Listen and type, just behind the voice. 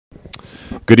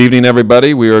Good evening,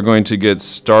 everybody. We are going to get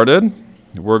started.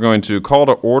 We're going to call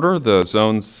to order the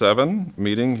Zone 7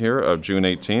 meeting here of June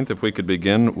 18th. If we could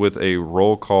begin with a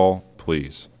roll call,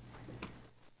 please.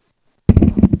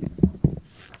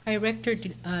 Director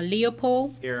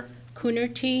Leopold. Here.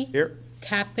 Coonerty. Here.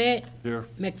 Caput. Here.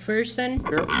 McPherson.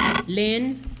 Here.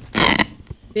 Lynn.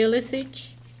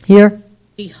 Bilicic. Here.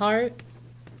 DeHart.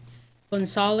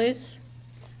 Gonzalez.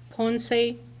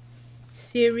 Ponce.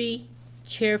 Siri.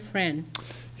 Chair Friend.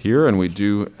 Here, and we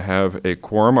do have a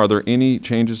quorum. Are there any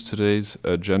changes to today's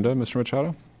agenda, Mr.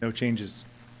 Machado? No changes.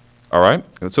 All right.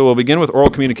 So we'll begin with oral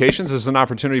communications. This is an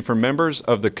opportunity for members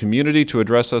of the community to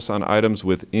address us on items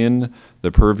within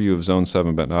the purview of Zone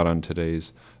 7, but not on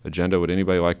today's agenda. Would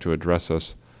anybody like to address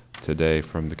us today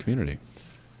from the community?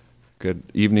 Good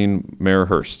evening, Mayor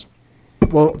Hurst.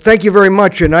 Well, thank you very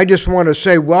much, and I just want to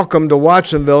say welcome to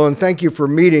Watsonville, and thank you for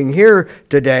meeting here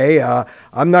today.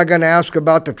 I'm not going to ask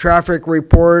about the traffic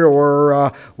report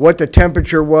or what the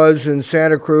temperature was in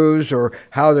Santa Cruz or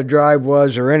how the drive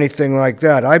was or anything like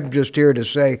that. I'm just here to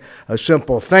say a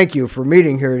simple thank you for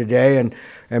meeting here today and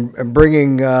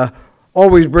bringing,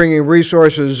 always bringing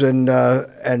resources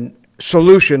and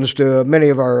solutions to many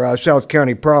of our South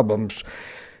County problems.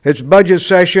 It's budget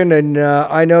session, and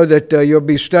I know that you'll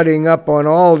be studying up on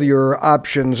all your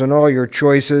options and all your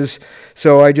choices.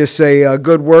 So I just say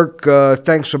good work,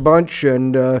 thanks a bunch,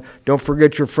 and don't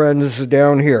forget your friends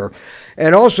down here.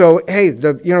 And also, hey,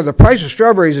 the price of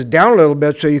strawberries is down a little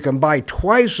bit, so you can buy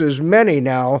twice as many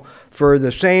now for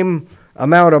the same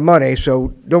amount of money.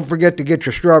 So don't forget to get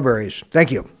your strawberries.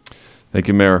 Thank you. Thank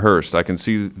you, Mayor Hurst. I can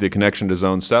see the connection to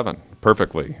Zone 7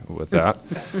 perfectly with that.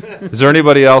 Is there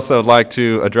anybody else that would like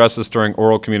to address us during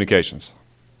oral communications?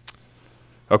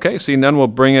 Okay, seeing none, we'll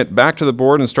bring it back to the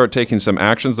board and start taking some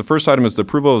actions. The first item is the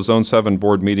approval of Zone 7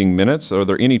 board meeting minutes. Are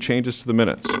there any changes to the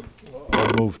minutes? I'll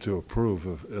move to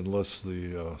approve unless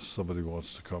somebody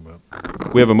wants to comment.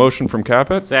 We have a motion from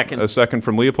Caput. Second. A second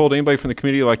from Leopold. Anybody from the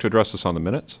committee like to address us on the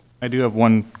minutes? I do have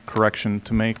one correction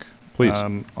to make. Please.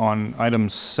 On item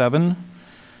 7,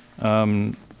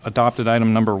 adopted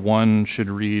item number 1 should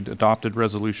read adopted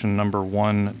resolution number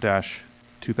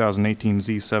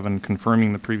 1-2018-Z7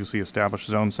 confirming the previously established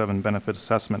Zone 7 benefit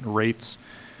assessment rates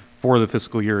for the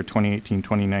fiscal year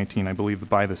 2018-2019. I believe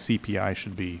by the CPI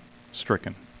should be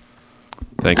stricken.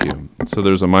 Thank you. So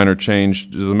there's a minor change.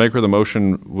 Does the maker of the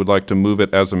motion would like to move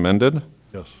it as amended?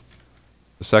 Yes.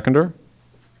 The seconder?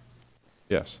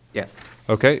 Yes. Yes.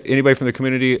 Okay. Anybody from the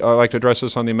community like to address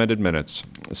us on the amended minutes?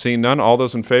 Seeing none, all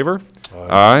those in favor?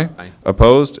 Aye. Aye.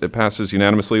 Opposed? It passes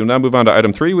unanimously. We'll now move on to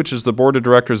item 3, which is the Board of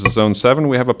Directors of Zone 7.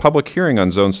 We have a public hearing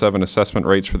on Zone 7 assessment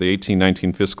rates for the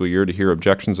 18-19 fiscal year to hear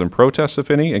objections and protests,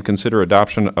 if any, and consider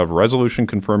adoption of resolution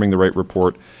confirming the rate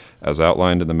report as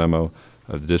outlined in the memo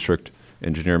of the district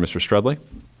engineer, Mr. Strudley.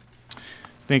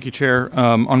 Thank you, Chair.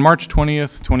 On March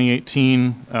 20th,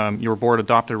 2018, your board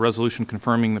adopted a resolution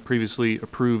confirming the previously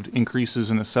approved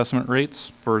increases in assessment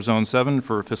rates for Zone 7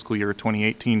 for fiscal year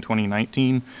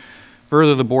 2018-2019.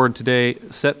 Further, the board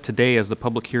set today as the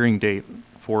public hearing date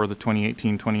for the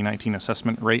 2018-2019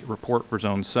 assessment rate report for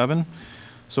Zone 7.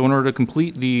 So in order to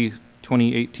complete the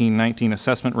 2018-19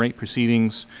 assessment rate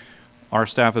proceedings, our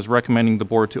staff is recommending the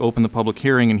board to open the public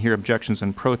hearing and hear objections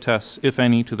and protests, if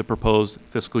any, to the proposed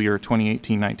fiscal year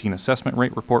 2018-19 assessment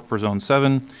rate report for Zone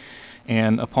 7.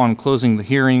 And upon closing the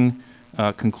hearing,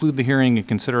 conclude the hearing and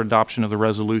consider adoption of the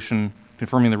resolution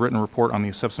confirming the written report on the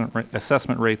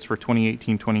assessment rates for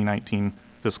 2018-2019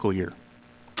 fiscal year.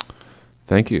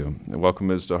 Thank you. Welcome,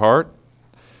 Ms. DeHart.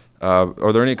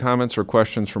 Are there any comments or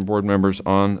questions from board members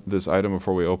on this item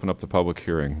before we open up the public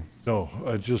hearing? No,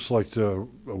 I'd just like to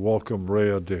welcome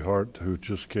Rhea DeHart, who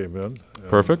just came in.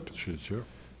 Perfect. She's here. Is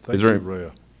Thank there you,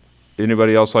 Rhea.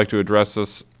 Anybody else like to address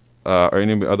this, or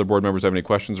any other board members have any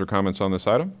questions or comments on this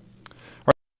item?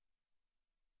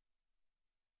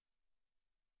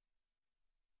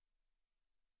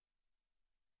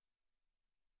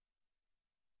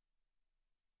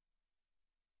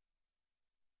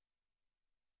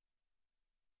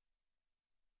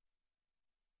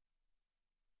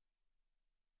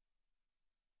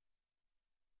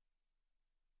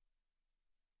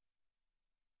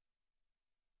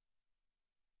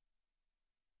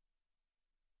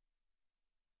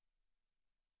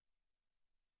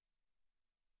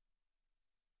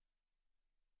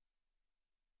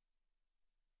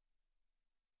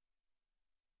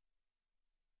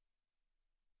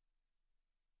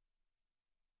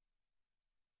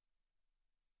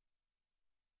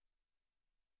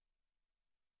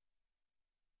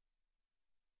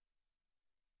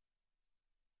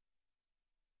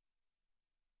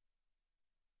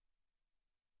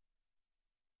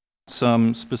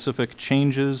 some specific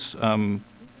changes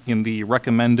in the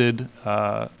recommended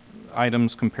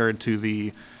items compared to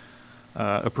the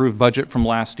approved budget from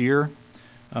last year.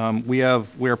 We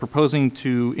are proposing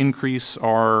to increase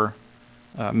our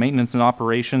maintenance and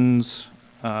operations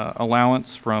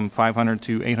allowance from $500,000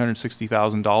 to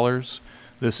 $860,000.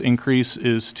 This increase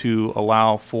is to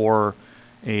allow for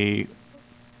a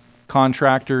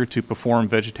contractor to perform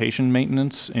vegetation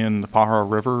maintenance in the Pajaro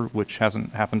River, which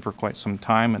hasn't happened for quite some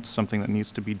time. It's something that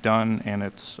needs to be done, and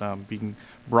it's being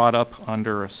brought up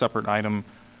under a separate item,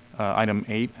 item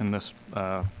 8 in this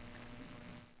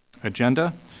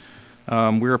agenda.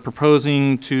 We are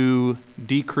proposing to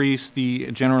decrease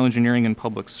the general engineering and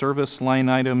public service line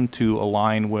item to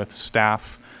align with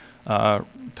staff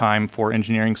time for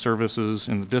engineering services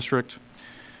in the district.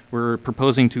 We're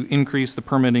proposing to increase the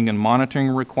permitting and monitoring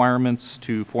requirements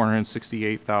to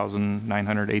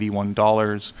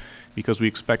 $468,981 because we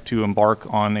expect to embark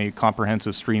on a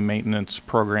comprehensive stream maintenance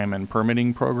program and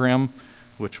permitting program,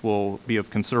 which will be of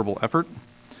considerable effort.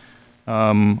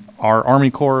 Our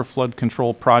Army Corps Flood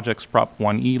Control Projects Prop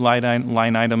 1E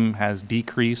line item has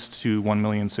decreased to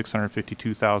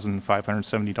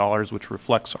 $1,652,570, which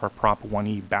reflects our Prop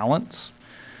 1E balance.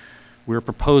 We're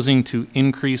proposing to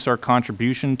increase our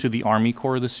contribution to the Army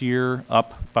Corps this year,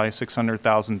 up by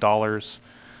 $600,000.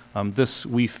 This,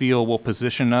 we feel, will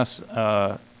position us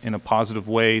in a positive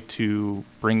way to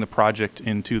bring the project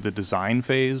into the design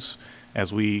phase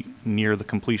as we near the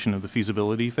completion of the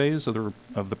feasibility phase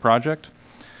of the project.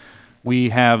 We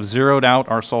have zeroed out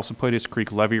our Salsapoides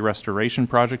Creek levee restoration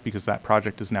project because that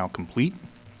project is now complete.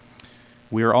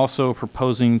 We are also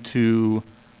proposing to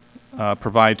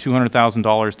provide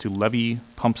 $200,000 to levee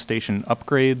pump station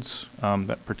upgrades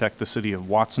that protect the city of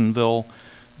Watsonville.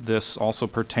 This also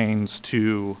pertains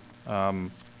to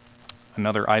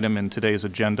another item in today's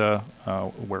agenda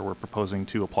where we're proposing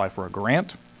to apply for a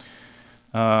grant.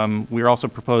 We are also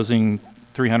proposing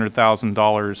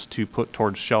 $300,000 to put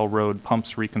towards Shell Road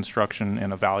pumps reconstruction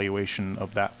and evaluation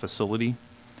of that facility.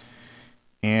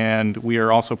 And we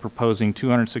are also proposing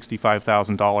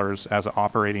 $265,000 as an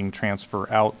operating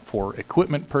transfer out for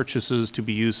equipment purchases to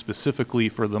be used specifically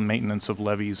for the maintenance of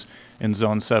levees in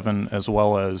Zone 7, as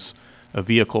well as a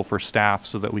vehicle for staff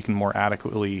so that we can more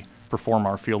adequately perform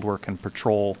our fieldwork and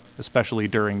patrol, especially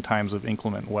during times of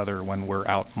inclement weather when we're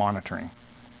out monitoring.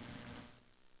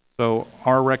 So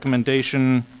our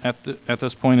recommendation at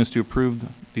this point is to approve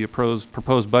the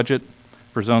proposed budget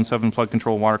for Zone 7 Flood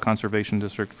Control Water Conservation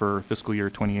District for fiscal year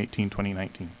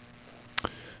 2018-2019.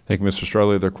 Thank you, Mr.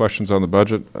 Streley. Are there questions on the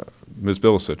budget? Ms.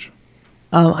 Bilicich.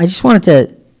 I just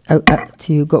wanted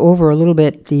to go over a little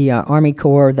bit the Army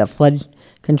Corps, the flood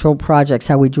control projects,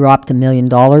 how we dropped $1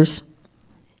 million.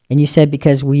 And you said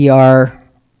because we are,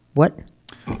 what?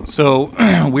 So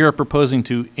we are proposing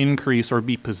to increase or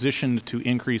be positioned to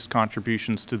increase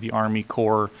contributions to the Army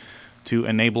Corps to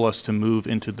enable us to move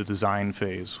into the design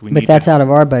phase. But that's out of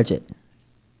our budget,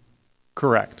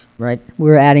 correct. right?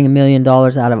 We're adding $1 million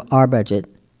out of our budget.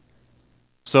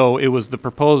 So it was the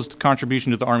proposed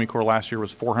contribution to the Army Corps last year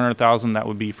was $400,000. That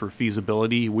would be for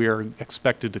feasibility. We are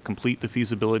expected to complete the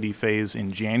feasibility phase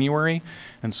in January,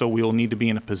 and so we will need to be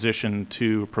in a position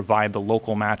to provide the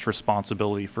local match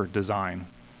responsibility for design,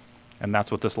 and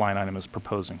that's what this line item is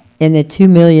proposing. And the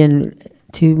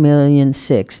 $2.6 million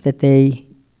that they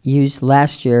used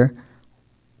last year,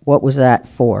 what was that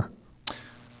for?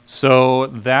 So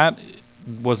that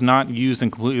was not used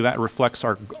and completely. That reflects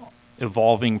our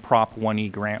evolving Prop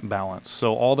 1E grant balance.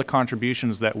 So all the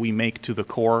contributions that we make to the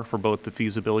Corps for both the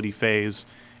feasibility phase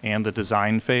and the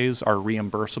design phase are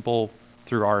reimbursable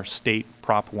through our state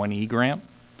Prop 1E grant.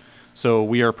 So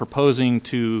we are proposing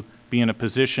to be in a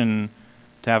position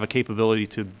to have a capability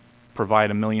to provide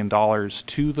 $1 million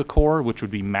to the Corps, which would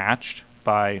be matched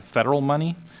by federal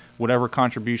money. Whatever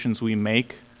contributions we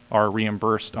make are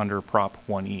reimbursed under Prop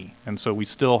 1E. And so we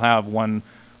still have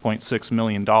 $1.6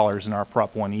 million in our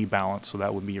Prop 1E balance, so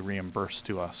that would be reimbursed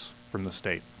to us from the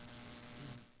state.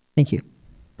 Thank you.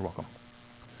 You're welcome.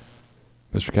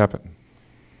 Mr. Caput.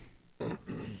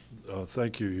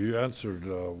 Thank you. You answered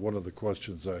one of the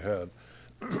questions I had.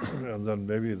 And then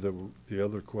maybe the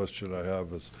other question I have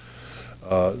is,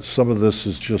 some of this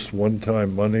is just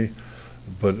one-time money,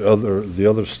 but the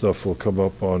other stuff will come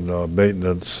up on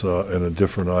maintenance in a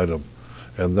different item.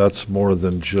 And that's more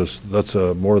than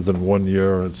more than 1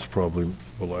 year. It's probably,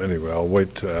 well, anyway, I'll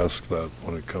wait to ask that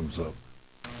when it comes up.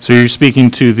 So you're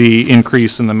speaking to the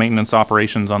increase in the maintenance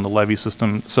operations on the levee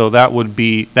system. So that would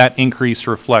be, that increase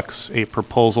reflects a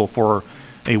proposal for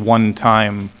a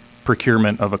one-time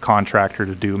procurement of a contractor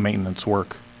to do maintenance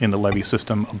work in the levee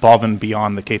system above and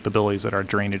beyond the capabilities that our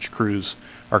drainage crews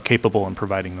are capable in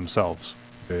providing themselves.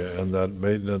 And that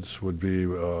maintenance would be,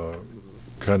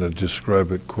 kind of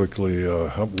describe it quickly,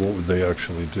 what would they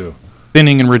actually do?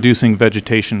 Thinning and reducing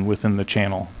vegetation within the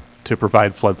channel to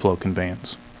provide flood flow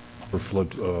conveyance. For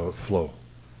flood flow?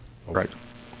 Okay. Right.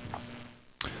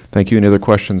 Thank you. Any other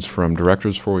questions from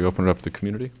directors before we open it up to the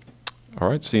community? All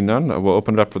right, seeing none, we'll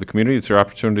open it up for the community. It's your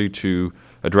opportunity to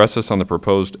address us on the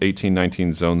proposed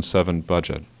 18-19 Zone 7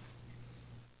 budget.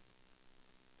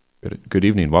 Good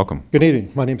evening, welcome. Good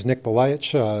evening. My name is Nick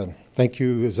Belayich. Thank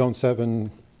you, Zone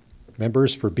 7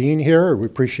 members, for being here. We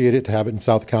appreciate it to have it in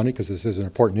South County because this is an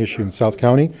important issue in South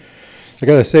County. I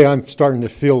got to say, I'm starting to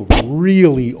feel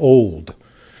really old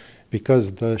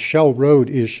because the Shell Road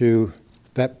issue,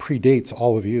 that predates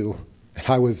all of you. And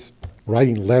I was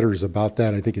writing letters about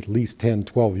that, I think at least 10,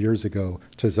 12 years ago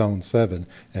to Zone 7.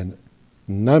 And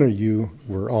none of you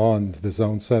were on the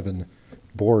Zone 7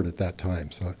 board at that time.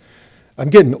 So I'm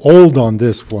getting old on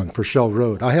this one for Shell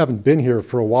Road. I haven't been here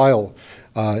for a while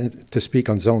to speak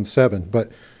on Zone 7,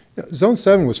 but Zone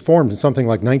 7 was formed in something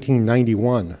like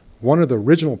 1991. One of the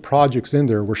original projects in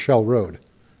there was Shell Road,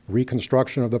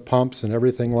 reconstruction of the pumps and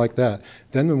everything like that.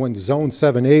 Then when Zone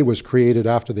 7A was created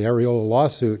after the Areola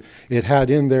lawsuit, it had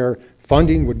in there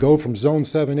funding would go from Zone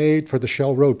 7A for the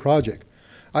Shell Road project.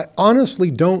 I honestly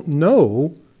don't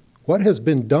know what has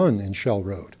been done in Shell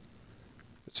Road.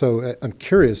 So I'm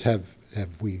curious, have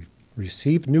we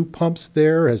received new pumps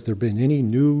there? Has there been any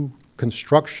new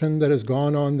construction that has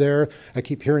gone on there? I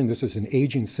keep hearing this is an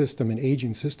aging system, an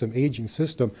aging system, aging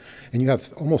system. And you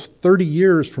have almost 30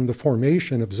 years from the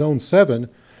formation of Zone 7.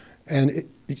 And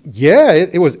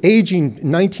it was aging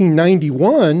in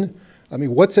 1991. I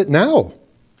mean, what's it now?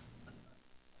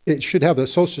 It should have a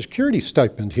Social Security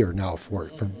stipend here now for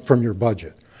it from your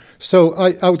budget. So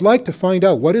I would like to find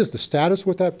out what is the status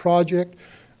with that project.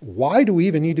 Why do we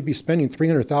even need to be spending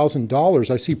 $300,000?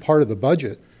 I see part of the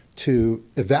budget to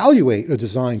evaluate a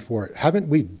design for it. Haven't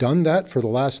we done that for the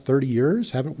last 30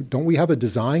 years? Don't we have a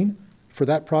design for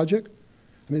that project?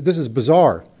 I mean, this is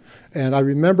bizarre. And I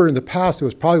remember in the past, it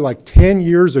was probably like 10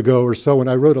 years ago or so when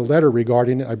I wrote a letter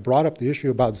regarding it. I brought up the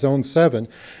issue about Zone 7,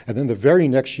 and then the very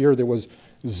next year there was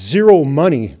zero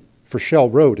money for Shell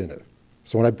Road in it.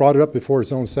 So when I brought it up before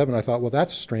Zone 7, I thought, well,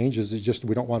 that's strange. Is it just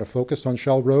we don't want to focus on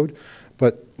Shell Road?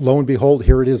 But lo and behold,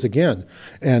 here it is again.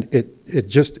 And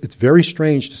it's very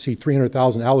strange to see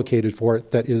 $300,000 allocated for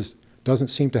it that doesn't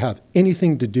seem to have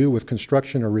anything to do with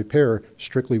construction or repair,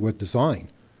 strictly with design.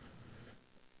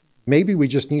 Maybe we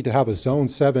just need to have a Zone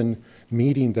 7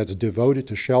 meeting that's devoted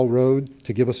to Shell Road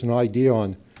to give us an idea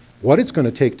on what it's going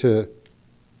to take to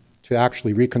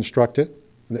actually reconstruct it.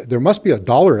 There must be a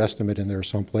dollar estimate in there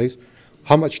someplace,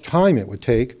 how much time it would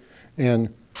take,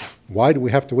 and why do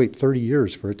we have to wait 30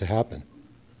 years for it to happen?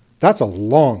 That's a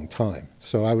long time,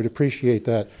 so I would appreciate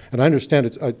that. And I understand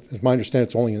it's my understanding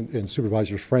it's only in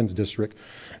Supervisor Friend's district,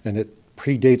 and it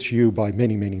predates you by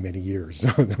many, many, many years.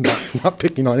 I'm not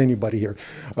picking on anybody here,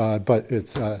 but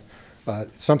it's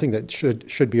something that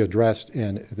should be addressed,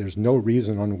 and there's no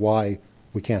reason on why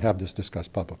we can't have this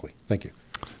discussed publicly. Thank you.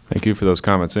 Thank you for those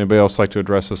comments. Anybody else like to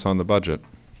address us on the budget?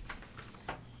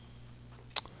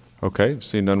 Okay,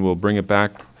 seeing none, we'll bring it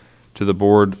back to the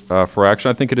board for action.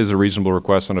 I think it is a reasonable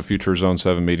request on a future Zone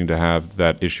 7 meeting to have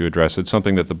that issue addressed. It's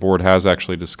something that the board has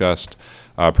actually discussed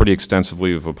pretty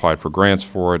extensively. We've applied for grants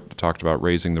for it, talked about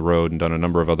raising the road, and done a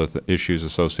number of other issues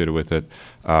associated with it.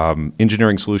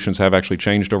 Engineering solutions have actually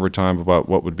changed over time about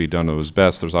what would be done that was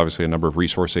best. There's obviously a number of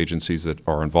resource agencies that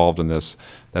are involved in this.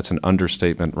 That's an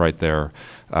understatement right there,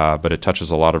 but it touches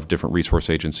a lot of different resource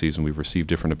agencies, and we've received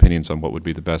different opinions on what would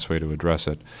be the best way to address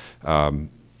it.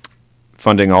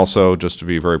 Funding also, just to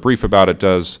be very brief about it,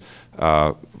 does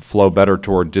flow better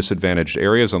toward disadvantaged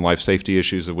areas and life safety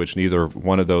issues, of which neither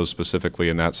one of those specifically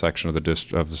in that section of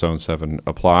the Zone 7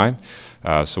 apply.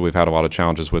 So we've had a lot of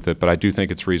challenges with it, but I do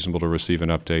think it's reasonable to receive an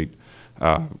update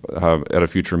at a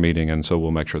future meeting, and so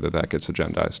we'll make sure that that gets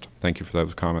agendized. Thank you for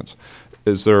those comments.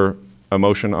 Is there a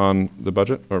motion on the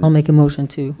budget? Or I'll make a motion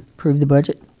to approve the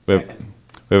budget. we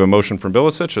have a motion from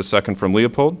Bilicic, a second from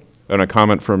Leopold, and a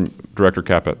comment from Director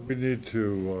Caput. We need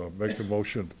to make a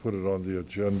motion to put it on the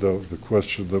agenda, the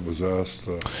question that was asked.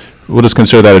 We'll just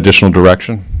consider that additional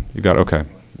direction. You got, okay.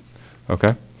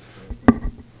 Okay.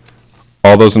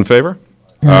 All those in favor?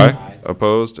 Aye.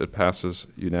 Opposed? It passes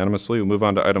unanimously. We'll move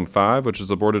on to item 5, which is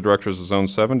the Board of Directors of Zone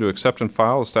 7 to accept and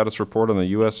file a status report on the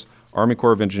U.S. Army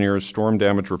Corps of Engineers storm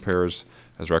damage repairs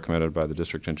as recommended by the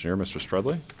District Engineer, Mr.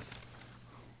 Strudley.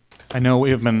 I know we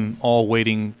have been all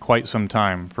waiting quite some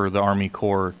time for the Army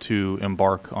Corps to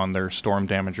embark on their storm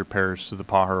damage repairs to the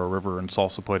Pajaro River and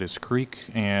Salsapuedes Creek,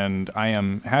 and I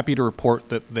am happy to report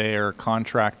that their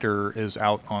contractor is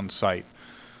out on site,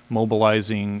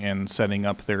 mobilizing and setting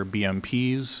up their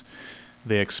BMPs.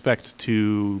 They expect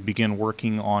to begin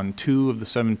working on 2 of the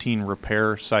 17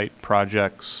 repair site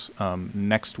projects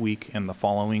next week and the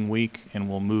following week, and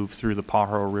will move through the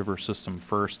Pajaro River system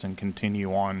first and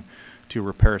continue on to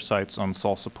repair sites on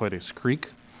Salsapuedes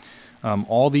Creek.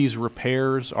 All these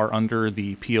repairs are under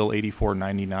the PL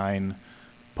 8499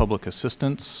 Public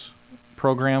Assistance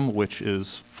Program, which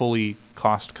is fully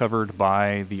cost covered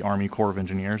by the Army Corps of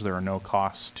Engineers. There are no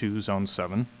costs to Zone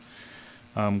 7.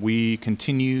 We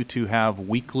continue to have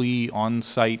weekly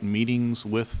on-site meetings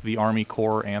with the Army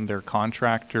Corps and their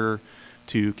contractor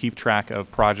to keep track of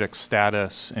project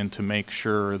status and to make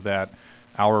sure that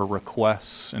our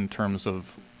requests in terms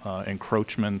of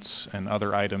encroachments and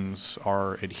other items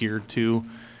are adhered to,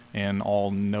 and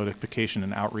all notification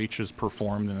and outreach is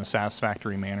performed in a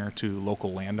satisfactory manner to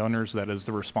local landowners. That is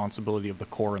the responsibility of the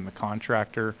Corps and the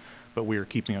contractor, but we are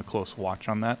keeping a close watch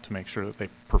on that to make sure that they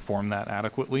perform that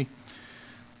adequately.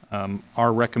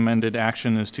 Our recommended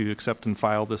action is to accept and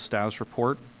file this status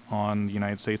report on the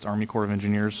United States Army Corps of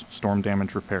Engineers storm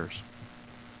damage repairs.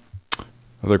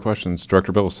 Other questions?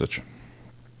 Director Bilicich.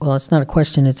 Well, it's not a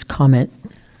question, it's comment.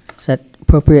 Is that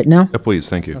appropriate now? Yeah, please,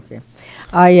 thank you. Okay.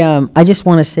 I just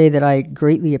want to say that I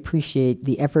greatly appreciate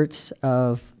the efforts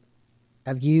of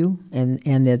you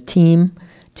and the team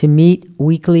to meet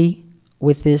weekly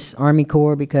with this Army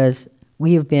Corps, because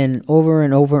we have been over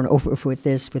and over and over with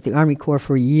the Army Corps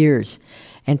for years.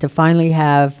 And to finally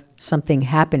have something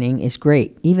happening is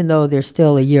great. Even though they're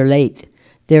still a year late,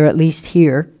 they're at least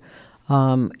here.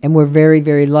 And we're very,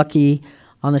 very lucky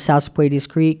on the Salsapuedes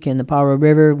Creek and the Pajaro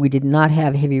River. We did not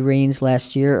have heavy rains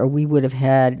last year, or we would have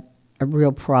had a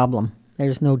real problem.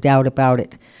 There's no doubt about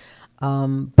it.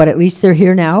 But at least they're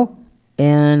here now,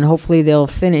 and hopefully they'll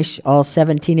finish all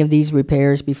 17 of these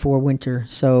repairs before winter.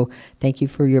 So thank you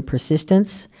for your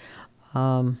persistence.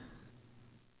 And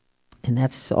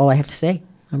that's all I have to say.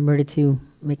 I'm ready to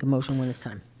make a motion when it's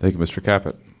time. Thank you, Mr.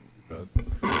 Caput.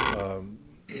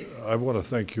 I want to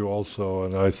thank you also,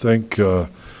 and I think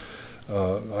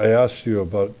I asked you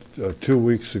about 2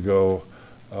 weeks ago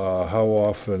how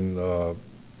often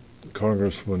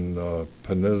Congressman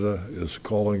Panetta is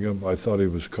calling him. I thought he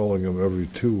was calling him every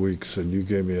 2 weeks, and you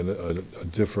gave me a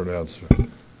different answer.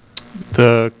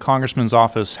 The Congressman's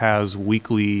office has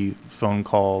weekly phone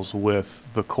calls with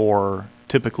the Corps,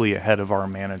 typically ahead of our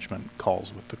management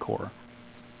calls with the Corps.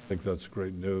 I think that's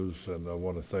great news, and I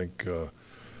want to thank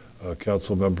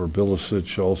Councilmember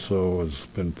Bilicich also has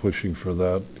been pushing for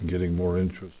that and getting more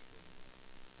interest.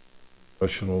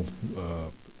 Professional.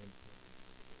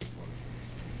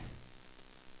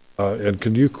 And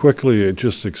can you quickly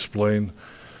just explain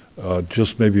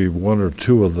just maybe 1 or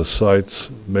 2 of the sites,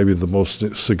 maybe the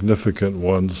most significant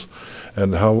ones,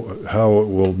 and how it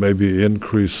will maybe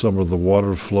increase some of the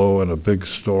water flow in a big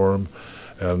storm,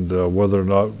 and whether or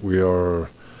not we are,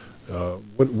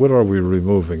 what are we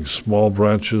removing? Small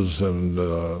branches, and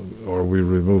are we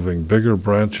removing bigger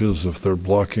branches if they're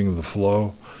blocking the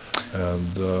flow?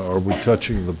 And are we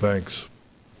touching the banks?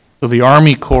 So the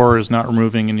Army Corps is not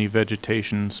removing any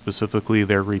vegetation specifically.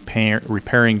 They're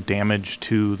repairing damage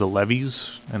to the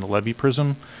levees and the levee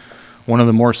prism. One of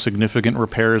the more significant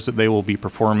repairs that they will be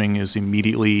performing is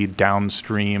immediately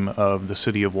downstream of the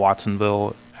city of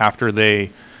Watsonville. After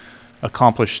they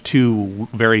accomplish 2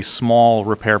 very small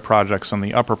repair projects on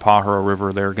the upper Pajaro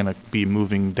River, they're going to be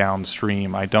moving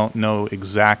downstream. I don't know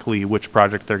exactly which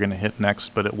project they're going to hit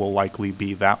next, but it will likely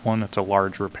be that one. It's a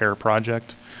large repair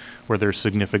project where there's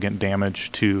significant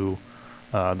damage to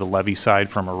the levee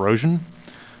side from erosion.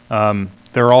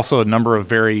 There are also a number of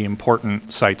very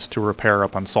important sites to repair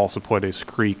up on Salsapuedes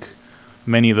Creek.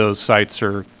 Many of those sites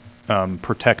are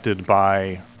protected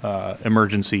by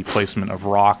emergency placement of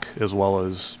rock as well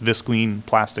as visqueen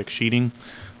plastic sheeting.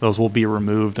 Those will be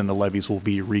removed and the levees will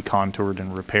be recontoured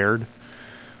and repaired.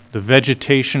 The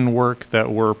vegetation work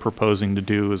that we're proposing to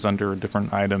do is under a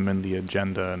different item in the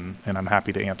agenda, and I'm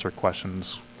happy to answer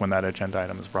questions when that agenda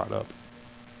item is brought up.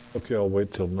 Okay, I'll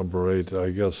wait till number 8.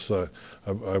 I guess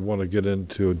I want to get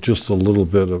into just a little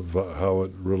bit of how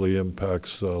it really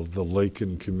impacts the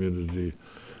Lakin community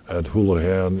at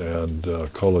Houlihan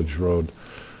and College Road,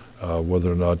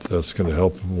 whether or not that's going to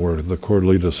help them where the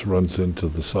Corlitas runs into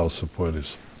the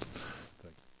Salsapuedes.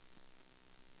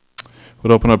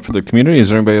 We'll open up for the community. Is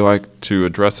there anybody like to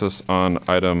address us on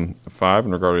item 5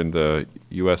 regarding the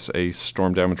USA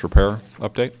storm damage repair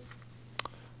update?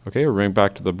 Okay, we'll bring it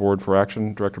back to the board for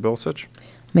action. Director Bilicich?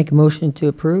 Make a motion to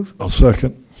approve? I'll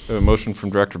second. We have a motion from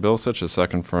Director Bilicich, a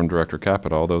second from Director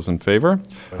Caput. All those in favor?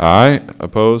 Aye.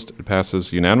 Opposed? It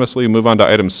passes unanimously. Move on to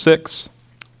item 6.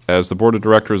 As the Board of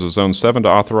Directors of Zone 7 to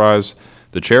authorize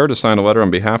the chair to sign a letter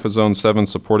on behalf of Zone 7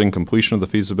 supporting completion of the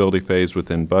feasibility phase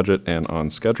within budget and on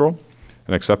schedule,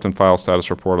 and accept and file status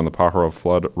report on the Pajaro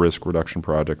Flood Risk Reduction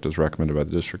Project as recommended by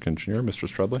the District Engineer. Mr.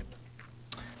 Strudley?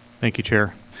 Thank you,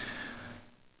 Chair.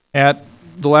 At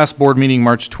the last board meeting,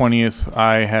 March 20th,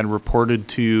 I had reported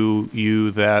to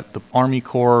you that the Army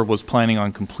Corps was planning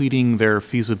on completing their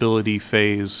feasibility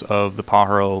phase of the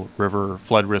Pajaro River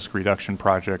Flood Risk Reduction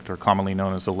Project, or commonly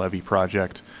known as the Levee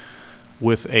Project,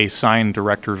 with a signed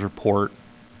director's report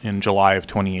in July of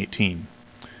 2018.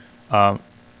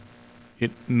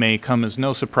 It may come as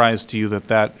no surprise to you that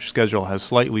that schedule has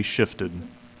slightly shifted.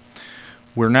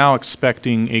 We're now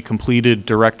expecting a completed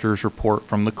director's report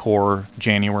from the Corps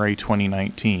January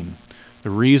 2019. The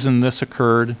reason this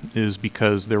occurred is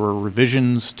because there were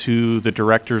revisions to the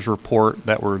director's report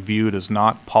that were viewed as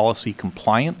not policy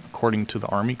compliant according to the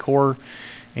Army Corps.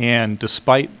 And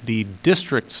despite the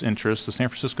district's interest, the San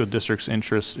Francisco district's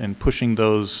interest in pushing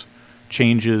those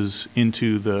changes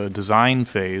into the design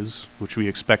phase, which we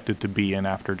expected to be in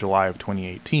after July of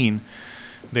 2018,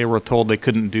 they were told they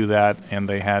couldn't do that and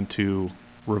they had to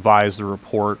revise the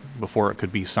report before it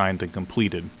could be signed and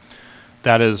completed.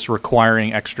 That is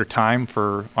requiring extra time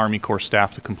for Army Corps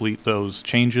staff to complete those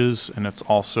changes, and it's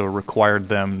also required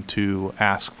them to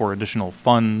ask for additional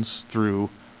funds through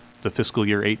the fiscal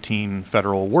year 18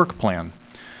 federal work plan.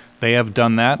 They have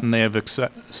done that, and they have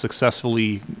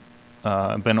successfully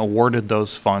been awarded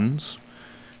those funds.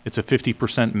 It's a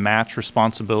 50% match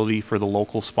responsibility for the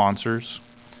local sponsors.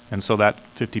 And so that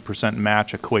 50%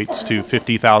 match equates to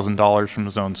 $50,000 from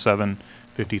Zone 7,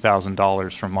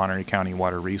 $50,000 from Monterey County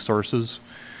Water Resources.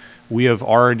 We have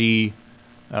already,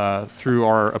 through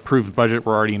our approved budget,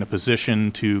 we're already in a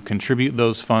position to contribute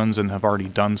those funds and have already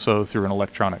done so through an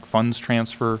electronic funds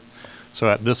transfer. So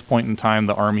at this point in time,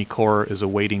 the Army Corps is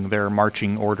awaiting their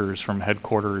marching orders from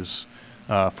headquarters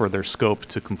for their scope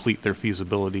to complete their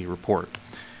feasibility report.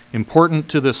 Important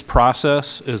to this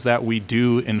process is that we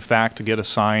do, in fact, get a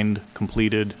signed,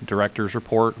 completed director's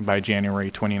report by January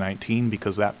 2019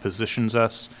 because that positions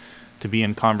us to be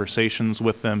in conversations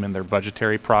with them in their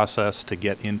budgetary process to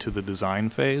get into the design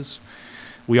phase.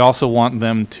 We also want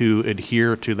them to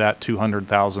adhere to that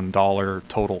 $200,000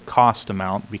 total cost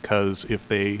amount because if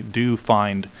they do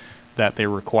find that they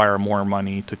require more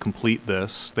money to complete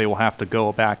this, they will have to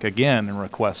go back again and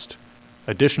request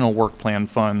additional work plan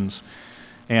funds.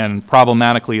 And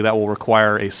problematically, that will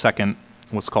require a second,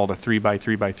 what's called a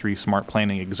 3x3x3 smart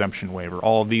planning exemption waiver.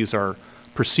 All of these are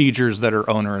procedures that are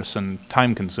onerous and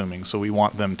time-consuming, so we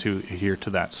want them to adhere to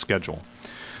that schedule.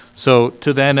 So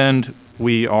to that end,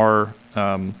 we are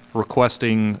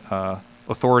requesting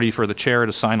authority for the chair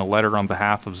to sign a letter on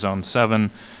behalf of Zone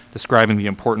 7 describing the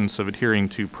importance of adhering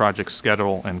to project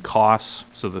schedule and costs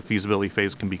so the feasibility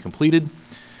phase can be completed.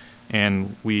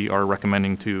 And we are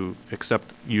recommending to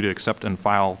accept and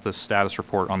file this status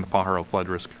report on the Pajaro Flood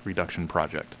Risk Reduction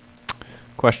Project.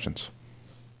 Questions?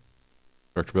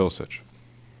 Director Bilicich?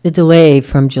 The delay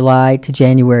from July to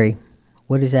January,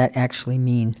 what does that actually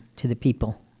mean to the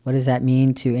people? What does that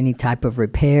mean to any type of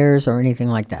repairs or anything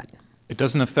like that? It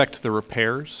doesn't affect the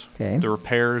repairs. Okay. The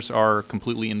repairs are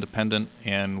completely independent,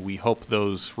 and we hope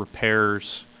those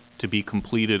repairs to be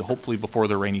completed hopefully before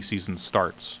the rainy season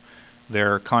starts.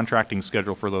 Their contracting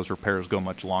schedule for those repairs go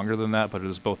much longer than that, but it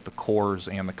is both the Corps'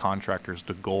 and the contractors'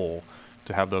 goal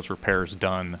to have those repairs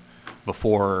done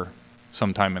before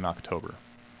sometime in October.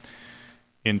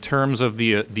 In terms of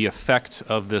the effect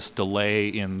of this delay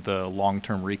in the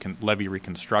long-term levee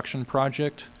reconstruction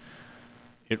project,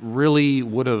 it really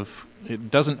it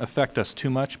doesn't affect us too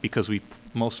much because we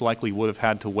most likely would have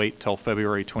had to wait till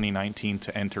February 2019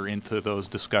 to enter into those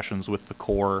discussions with the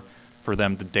Corps for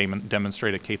them to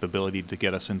demonstrate a capability to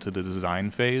get us into the design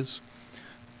phase.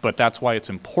 But that's why it's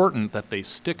important that they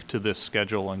stick to this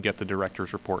schedule and get the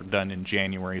director's report done in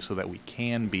January so that we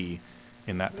can be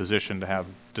in that position to have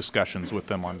discussions with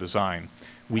them on design.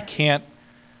 We can't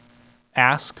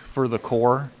ask for the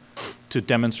Corps to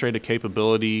demonstrate a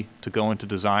capability to go into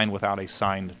design without a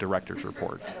signed director's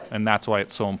report. And that's why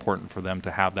it's so important for them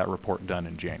to have that report done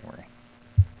in January.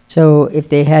 So if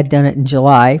they had done it in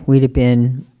July, we'd have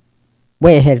been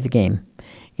way ahead of the game.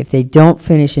 If they don't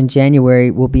finish in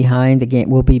January, we'll be behind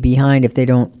if they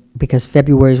don't, because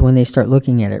February is when they start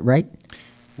looking at it, right?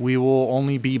 We will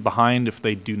only be behind if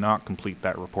they do not complete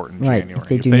that report in Right, if January.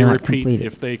 they do not complete it.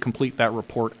 If they complete that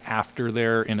report after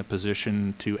they're in a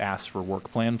position to ask for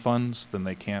work plan funds, then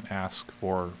they can't ask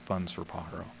for funds for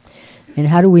Pajaro. And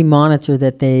how do we monitor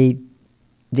that they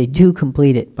do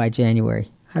complete it by January?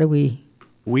 How do we?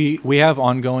 We have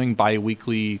ongoing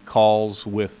biweekly calls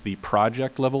with the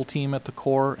project level team at the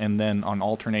Corps, and then on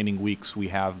alternating weeks, we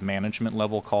have management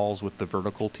level calls with the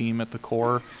vertical team at the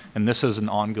Corps. And this is an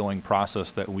ongoing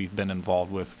process that we've been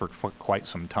involved with for quite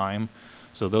some time.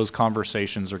 So those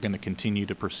conversations are going to continue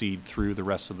to proceed through the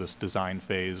rest of this design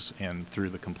phase and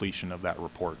through the completion of that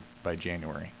report by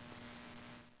January.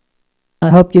 I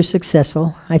hope you're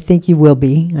successful. I think you will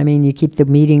be. I mean, you keep the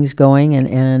meetings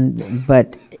going,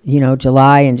 but you know,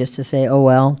 July, and just to say, oh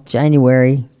well,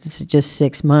 January, this is just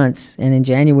 6 months, and in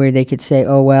January they could say,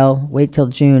 oh well, wait till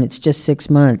June, it's just 6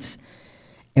 months,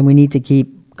 and we need to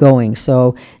keep going.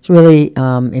 So it's really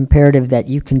imperative that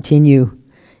you continue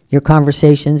your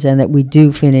conversations and that we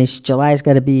do finish. July's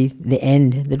got to be the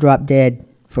end, the drop dead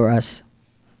for us.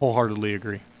 Wholeheartedly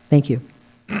agree. Thank you.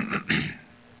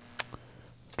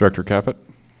 Director Caput?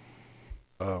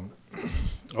 I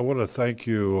want to thank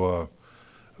you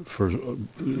for,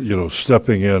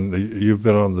 stepping in. You've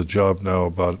been on the job now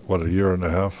about, what, a year and a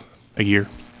half? A year.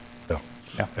 Yeah.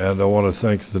 Yeah. And I want to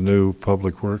thank the new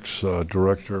Public Works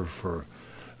Director for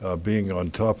being on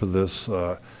top of this.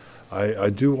 I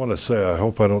do want to say I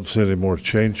hope I don't see any more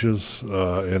changes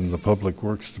in the Public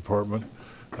Works Department.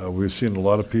 We've seen a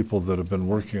lot of people that have been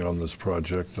working on this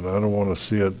project, and I don't want to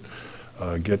see it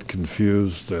get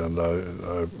confused, and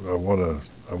I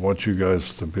want you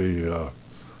guys to be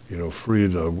free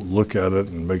to look at it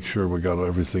and make sure we got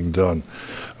everything done.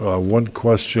 One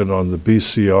question on the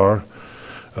BCR.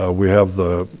 We have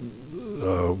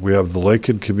the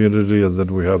Lakin community, and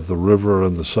then we have the river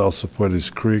and the South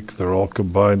Zapuetes Creek. They're all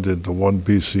combined into one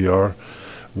BCR.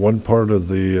 One part of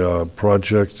the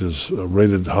project is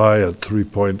rated high at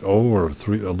 3.0 or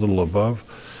a little above,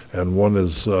 and one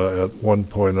is at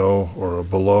 1.0 or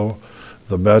below.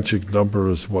 The magic number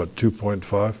is what,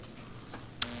 2.5?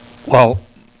 Well,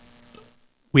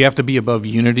 we have to be above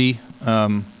unity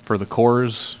for the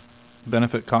Corps'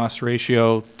 benefit cost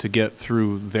ratio to get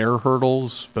through their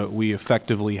hurdles, but we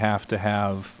effectively have to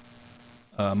have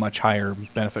a much higher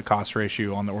benefit cost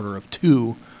ratio on the order of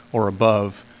 2 or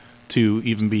above to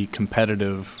even be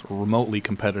competitive, or remotely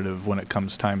competitive, when it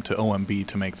comes time to OMB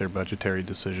to make their budgetary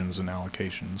decisions and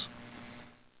allocations.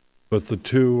 But the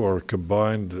two are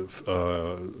combined.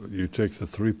 You take the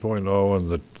 3.0 and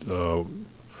the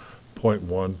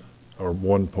 0.1 or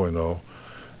 1.0,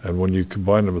 and when you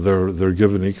combine them, they're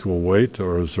given equal weight,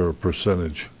 or is there a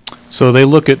percentage? So they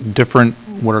look at different,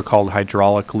 what are called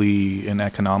hydraulically and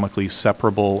economically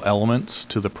separable elements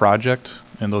to the project,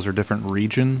 and those are different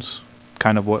regions,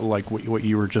 kind of what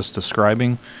you were just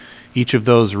describing. Each of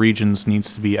those regions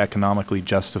needs to be economically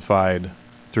justified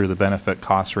through the benefit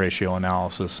cost ratio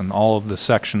analysis, and all of the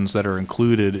sections that are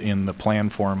included in the plan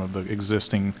form of the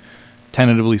existing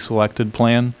tentatively selected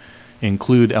plan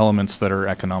include elements that are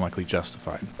economically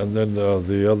justified. And then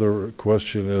the other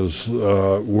question is,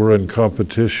 we're in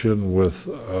competition with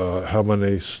how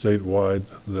many statewide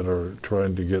that are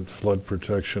trying to get flood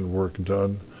protection work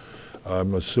done?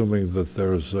 I'm assuming that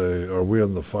are we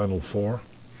in the final four?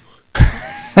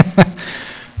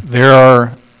 There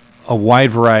are a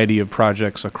wide variety of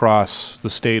projects across the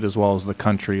state as well as the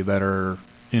country that are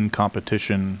in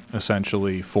competition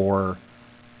essentially for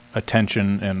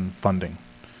attention and funding.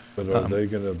 But are they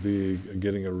going to be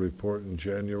getting a report in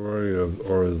January,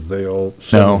 or are they all,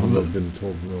 No. some of them have been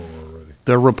told no already?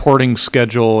 The reporting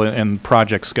schedule and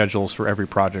project schedules for every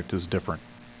project is different.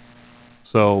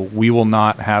 So we will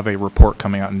not have a report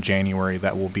coming out in January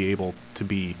that will be able to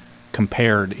be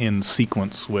compared in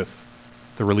sequence with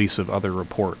the release of other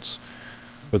reports.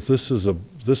 But this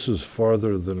is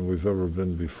farther than we've ever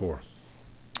been before.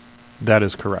 That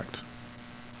is correct.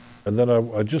 And then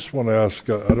I just want to ask,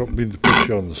 I don't mean to put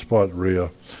you on the spot,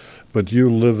 Rhea, but you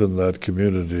live in that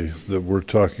community that we're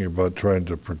talking about trying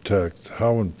to protect.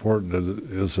 How important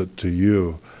is it to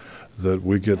you that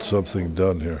we get something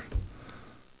done here?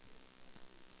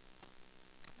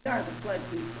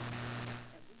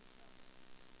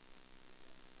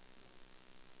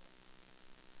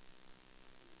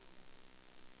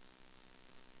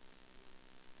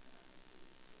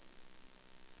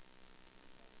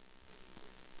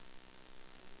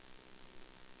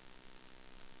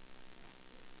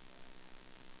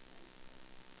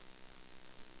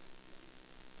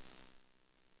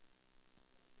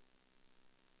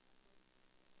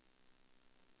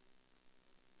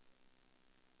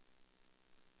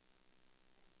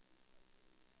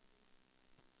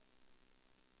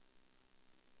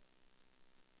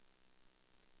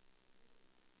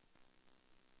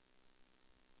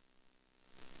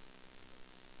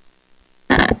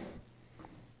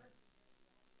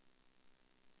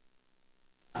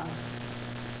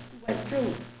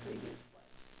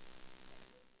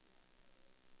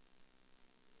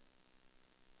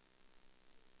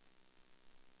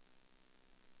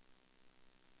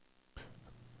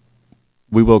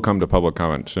 We will come to public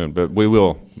comment soon, but we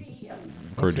will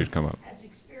encourage you to come up.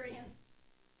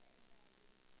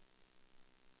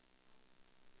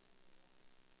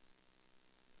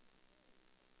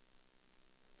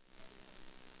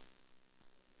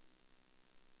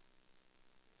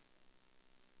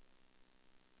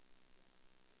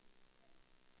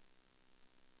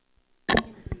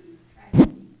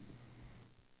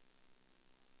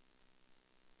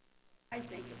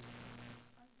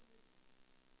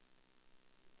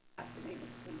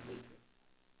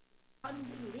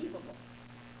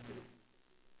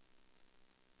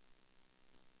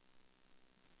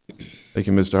 Thank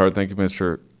you, Mr. Hart. Thank you,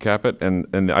 Mr. Caput. And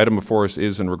the item before us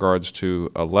is in regards to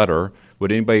a letter.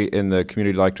 Would anybody in the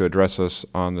community like to address us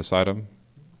on this item?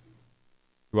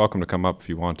 You're welcome to come up if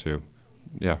you want to.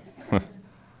 Yeah.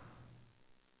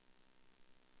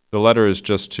 The letter is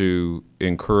just to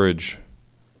encourage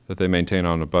that they maintain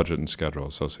on a budget and schedule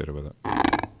associated with it.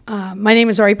 My name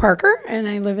is Ari Parker, and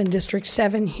I live in District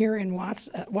 7 here in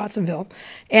Watsonville.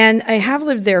 And I have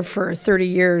lived there for 30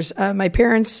 years. My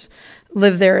parents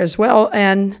live there as well.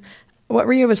 And what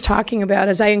Ria was talking about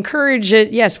is I encourage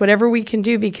it, yes, whatever we can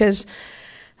do, because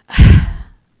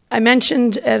I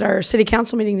mentioned at our city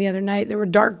council meeting the other night, there were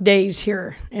dark days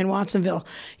here in Watsonville.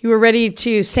 You were ready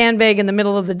to sandbag in the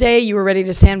middle of the day. You were ready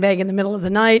to sandbag in the middle of the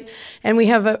night. And we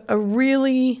have a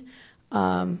really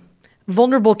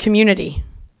vulnerable community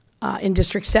in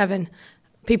District 7.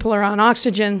 People are on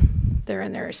oxygen. They're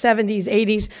in their 70s,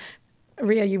 80s.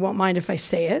 Ria, you won't mind if I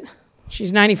say it.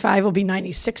 She's 95, will be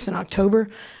 96 in October.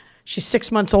 She's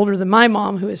 6 months older than my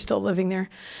mom, who is still living there.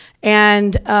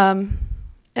 And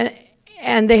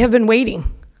they have been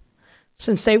waiting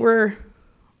since they were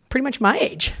pretty much my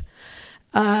age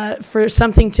for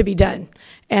something to be done.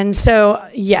 And so,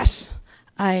 yes,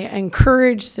 I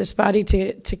encourage this body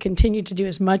to continue to do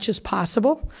as much as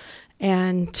possible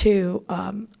and to,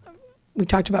 we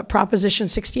talked about Proposition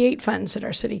 68 funds at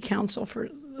our city council for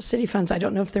city funds. I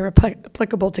don't know if they're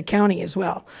applicable to county as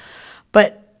well.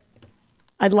 But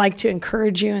I'd like to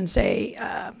encourage you and say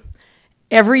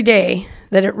every day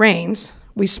that it rains,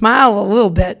 we smile a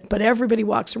little bit, but everybody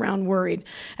walks around worried.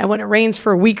 And when it rains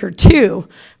for a week or two,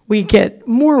 we get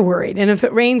more worried. And if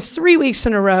it rains 3 weeks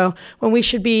in a row, when we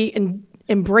should be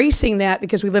embracing that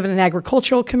because we live in an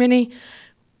agricultural community,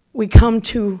 we come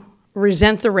to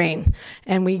resent the rain.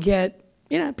 And we get,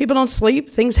 people don't sleep,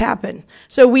 things happen.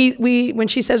 So we when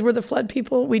she says we're the flood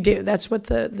people, we do. That's what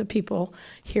the people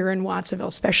here in Watsonville,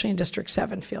 especially in District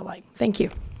 7, feel like. Thank you.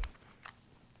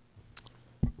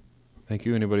 Thank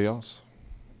you. Anybody else?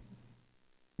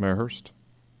 Mayor Hurst?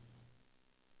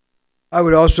 I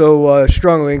would also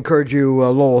strongly encourage you,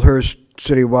 Lowell Hurst,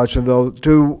 City of Watsonville,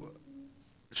 to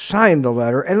sign the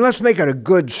letter, and let's make it a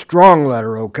good, strong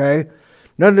letter, okay?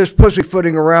 None of this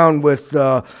pussyfooting around with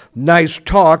nice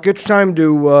talk. It's time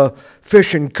to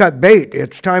fish and cut bait.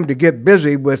 It's time to get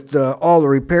busy with all the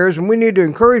repairs, and we need to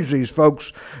encourage these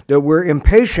folks that we're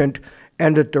impatient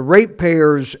and that the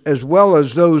ratepayers, as well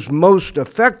as those most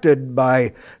affected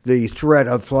by the threat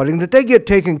of flooding, that they get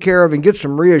taken care of and get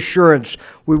some reassurance.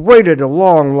 We've waited a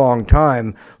long, long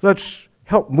time. Let's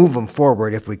help move them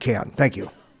forward if we can. Thank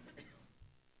you.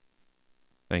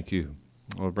 Thank you.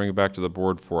 We'll bring it back to the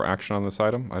board for action on this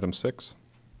item, item 6.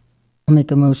 I'll make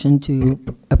a motion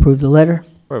to approve the letter.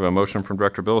 We have a motion from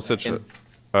Director Bilicich.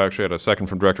 I actually had a second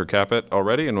from Director Caput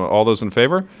already, and all those in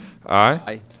favor? Aye.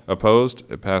 Aye. Opposed?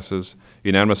 It passes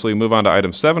unanimously. Move on to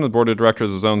item 7. The Board of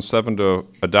Directors of Zone 7 to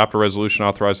adopt a resolution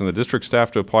authorizing the district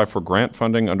staff to apply for grant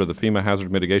funding under the FEMA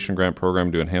Hazard Mitigation Grant Program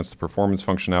to enhance the performance,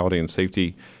 functionality, and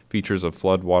safety features of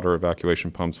flood water evacuation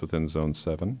pumps within Zone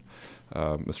 7.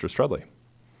 Mr. Strudley.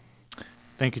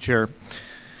 Thank you, Chair.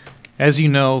 As you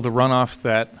know, the runoff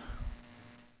that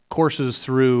courses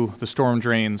through the storm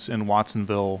drains in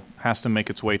Watsonville has to make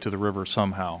its way to the river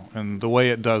somehow. And the way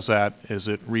it does that is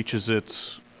it reaches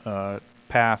its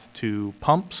path to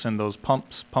pumps, and those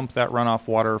pumps pump that runoff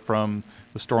water from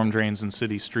the storm drains and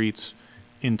city streets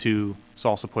into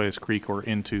Salsapuedes Creek or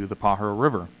into the Pajaro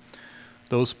River.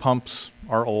 Those pumps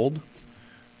are old.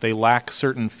 They lack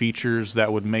certain features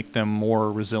that would make them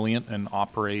more resilient and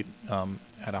operate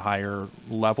at a higher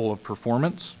level of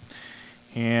performance.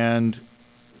 And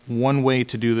one way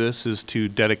to do this is to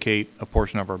dedicate a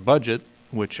portion of our budget,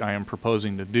 which I am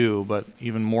proposing to do, but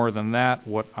even more than that,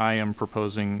 what I am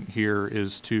proposing here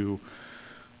is to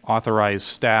authorize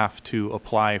staff to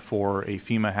apply for a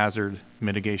FEMA hazard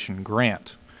mitigation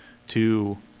grant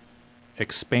to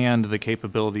expand the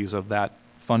capabilities of that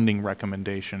funding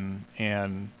recommendation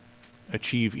and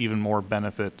achieve even more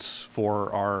benefits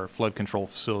for our flood control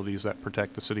facilities that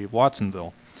protect the city of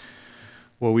Watsonville.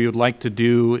 What we would like to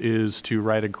do is to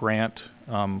write a grant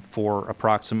for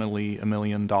approximately $1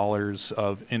 million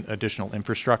of additional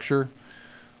infrastructure,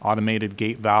 automated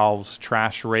gate valves,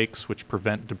 trash rakes, which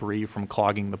prevent debris from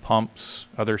clogging the pumps,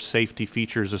 other safety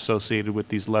features associated with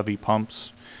these levee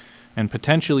pumps, and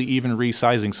potentially even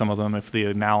resizing some of them if the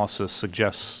analysis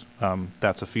suggests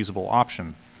that's a feasible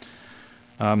option.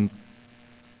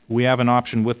 We have an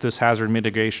option with this hazard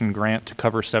mitigation grant to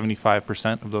cover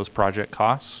 75% of those project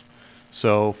costs.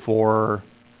 So for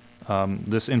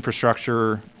this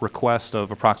infrastructure request of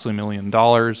approximately $1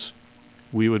 million,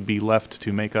 we would be left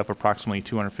to make up approximately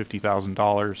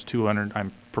 $250,000.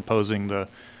 I'm proposing the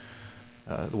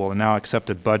now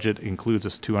accepted budget includes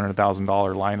this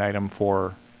 $200,000 line item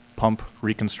for pump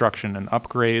reconstruction and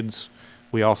upgrades.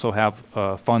 We also have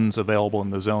funds available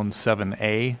in the Zone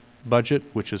 7A budget,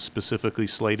 which is specifically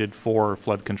slated for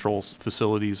flood control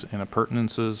facilities and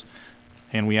appurtenances.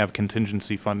 And we have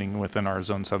contingency funding within our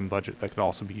Zone 7 budget that could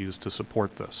also be used to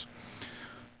support this.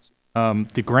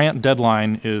 The grant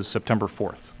deadline is September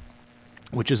 4th,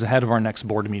 which is ahead of our next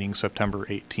board meeting, September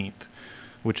 18th,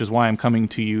 which is why I'm coming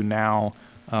to you now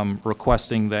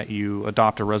requesting that you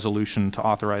adopt a resolution to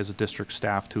authorize the district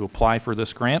staff to apply for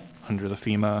this grant under the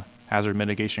FEMA Hazard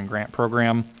Mitigation Grant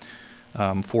Program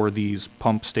for these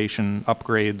pump station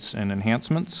upgrades and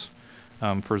enhancements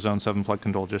for Zone 7 Flood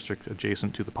Control District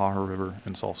adjacent to the Pajaro River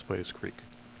and Salsipuedes Creek.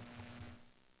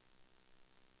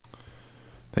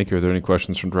 Thank you. Are there any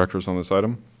questions from directors on this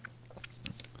item?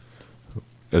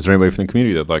 Is there anybody from the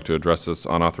community that would like to address this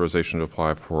on authorization to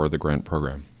apply for the grant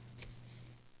program?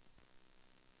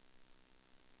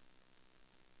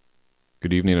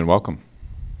 Good evening and welcome.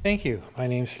 Thank you. My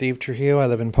name's Steve Trujillo. I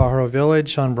live in Pajaro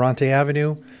Village on Bronte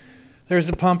Avenue. There's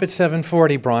a pump at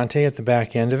 740 Bronte at the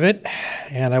back end of it,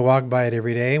 and I walk by it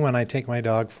every day when I take my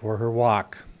dog for her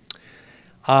walk.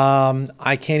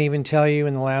 I can't even tell you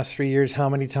in the last 3 years how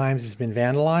many times it's been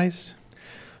vandalized,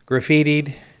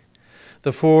 graffitied.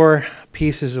 The 4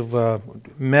 pieces of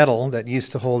metal that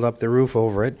used to hold up the roof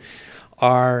over it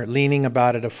are leaning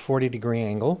about at a 40-degree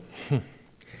angle.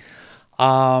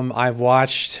 I've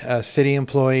watched a city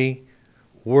employee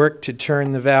work to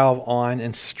turn the valve on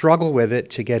and struggle with it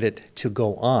to get it to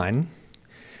go on.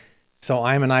 So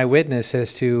I'm an eyewitness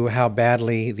as to how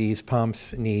badly these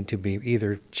pumps need to be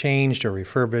either changed or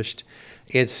refurbished.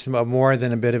 It's more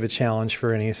than a bit of a challenge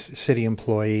for any city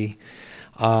employee.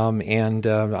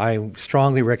 I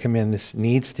strongly recommend this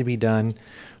needs to be done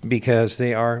because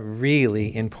they are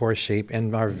really in poor shape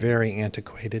and are very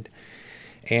antiquated.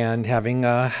 And having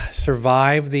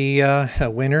survived the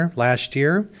winter last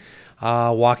year,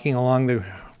 walking along the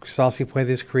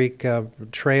Salsipuedes Creek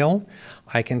trail,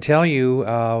 I can tell you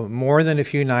more than a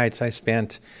few nights I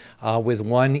spent with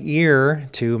one ear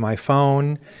to my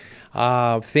phone,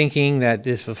 thinking that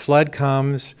if a flood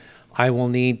comes, I will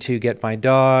need to get my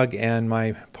dog and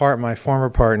my former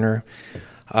partner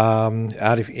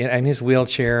in his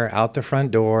wheelchair out the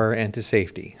front door and to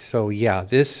safety. So yeah,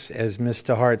 this, as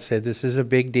Mr. Hart said, this is a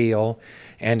big deal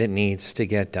and it needs to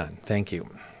get done. Thank you.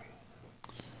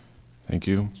 Thank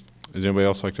you. Does anybody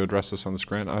else like to address this on this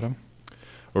grant item?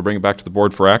 We'll bring it back to the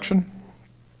board for action.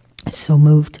 So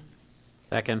moved.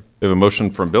 Second. We have a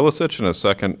motion from Bilicich and a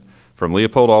second from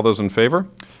Leopold. All those in favor?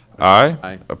 Aye.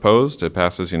 Aye. Opposed? It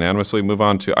passes unanimously. Move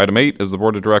on to item 8, is the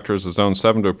Board of Directors of Zone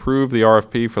 7 to approve the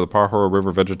RFP for the Pajaro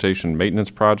River Vegetation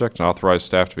Maintenance Project and authorize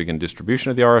staff to begin distribution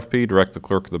of the RFP, direct the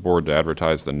clerk of the board to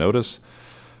advertise the notice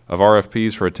of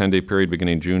RFPs for a 10-day period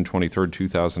beginning June 23,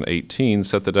 2018,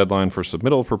 set the deadline for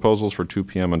submittal of proposals for 2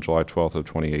 p.m. on July 12th of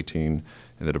 2018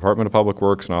 in the Department of Public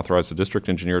Works, and authorize the district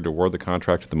engineer to award the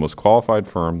contract to the most qualified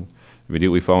firm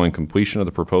immediately following completion of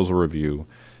the proposal review,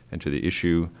 and to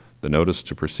issue the notice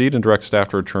to proceed and direct staff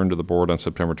to return to the board on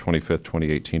September 25th,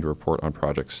 2018 to report on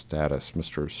project status.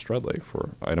 Mr. Strudley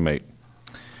for item 8.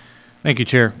 Thank you,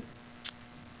 Chair.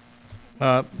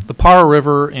 The Pajaro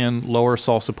River and lower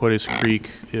Salsipuedes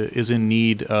Creek is in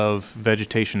need of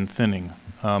vegetation thinning.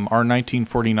 Our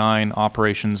 1949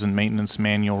 operations and maintenance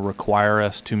manual require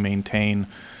us to maintain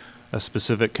a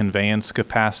specific conveyance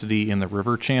capacity in the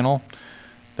river channel.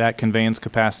 That conveyance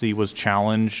capacity was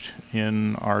challenged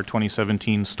in our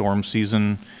 2017 storm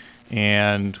season,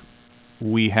 and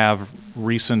we have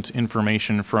recent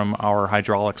information from our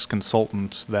hydraulics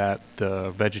consultants that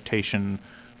the vegetation,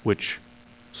 which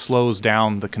slows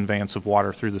down the conveyance of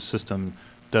water through the system,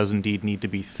 does indeed need to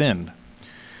be thinned.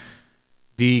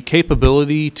 The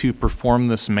capability to perform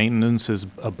this maintenance is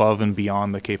above and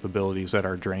beyond the capabilities that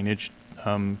our drainage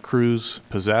crews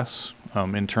possess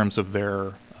in terms of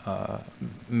their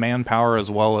manpower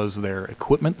as well as their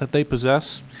equipment that they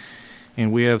possess.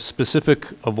 And we have specific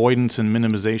avoidance and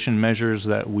minimization measures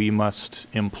that we must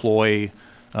employ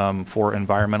for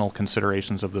environmental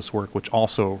considerations of this work, which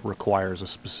also requires a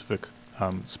specific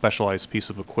specialized piece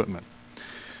of equipment.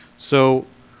 So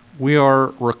we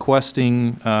are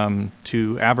requesting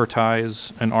to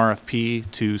advertise an RFP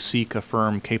to seek a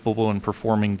firm capable in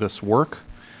performing this work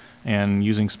and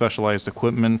using specialized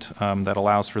equipment that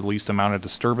allows for the least amount of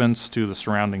disturbance to the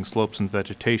surrounding slopes and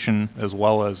vegetation, as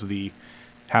well as the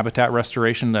habitat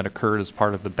restoration that occurred as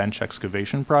part of the bench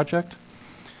excavation project.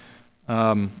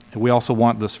 We also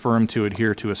want this firm to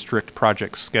adhere to a strict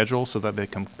project schedule so that they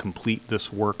can complete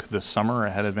this work this summer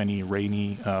ahead of any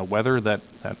rainy weather that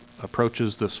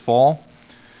approaches this fall.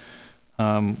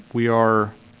 We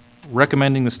are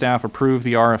recommending the staff approve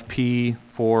the RFP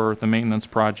for the maintenance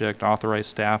project, authorize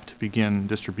staff to begin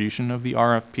distribution of the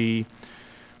RFP,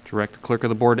 direct the clerk of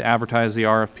the board to advertise the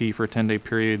RFP for a 10-day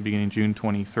period beginning June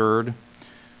 23rd,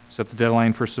 set the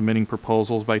deadline for submitting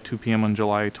proposals by 2 p.m. on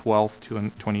July 12th,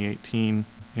 2018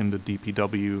 in the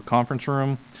DPW conference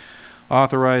room,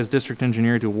 authorize district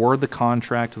engineer to award the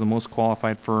contract to the most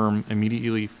qualified firm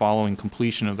immediately following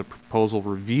completion of the proposal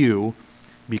review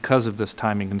because of this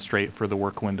timing constraint for the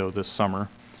work window this summer,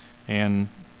 and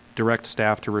direct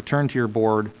staff to return to your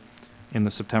board in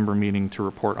the September meeting to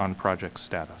report on project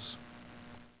status.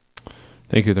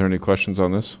 Thank you. Are there any questions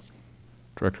on this?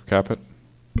 Director Caput?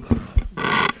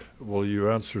 Well, you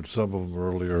answered some of them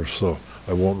earlier, so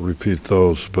I won't repeat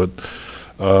those. But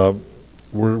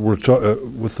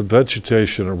with the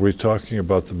vegetation, are we talking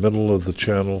about the middle of the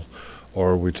channel,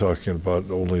 or are we talking about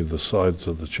only the sides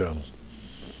of the channel?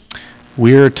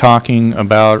 We're talking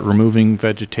about removing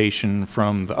vegetation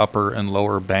from the upper and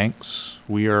lower banks.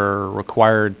 We are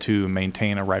required to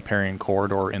maintain a riparian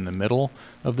corridor in the middle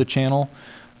of the channel,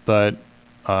 but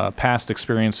past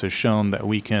experience has shown that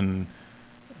we can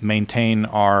maintain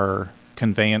our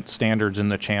conveyance standards in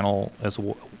the channel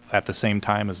at the same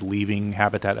time as leaving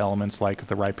habitat elements like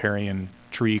the riparian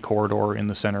tree corridor in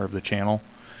the center of the channel.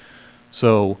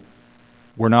 So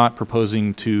we're not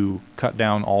proposing to cut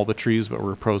down all the trees, but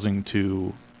we're proposing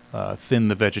to thin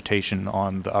the vegetation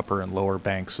on the upper and lower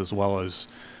banks, as well as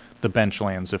the bench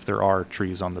lands if there are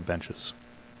trees on the benches.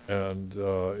 And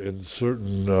in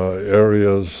certain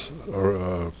areas,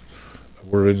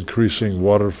 we're increasing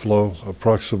water flow,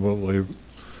 approximately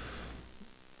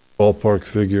ballpark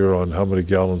figure on how many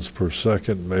gallons per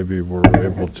second. Maybe we're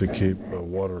able to keep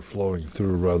water flowing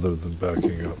through rather than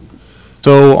backing up.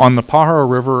 So on the Pajaro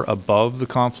River above the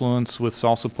confluence with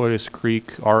Salsapotes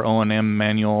Creek, our O&M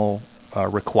manual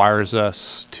requires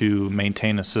us to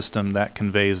maintain a system that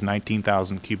conveys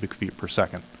 19,000 cubic feet per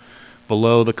second.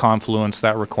 Below the confluence,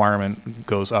 that requirement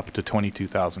goes up to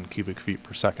 22,000 cubic feet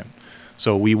per second.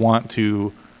 So we want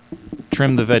to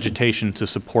trim the vegetation to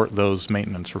support those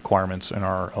maintenance requirements in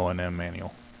our O&M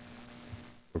manual.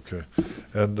 Okay.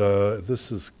 And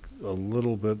this is a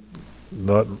little bit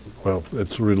not, well,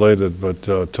 it's related,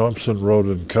 but Thompson Road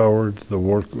in Coward, the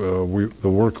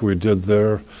work we did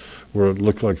there, where it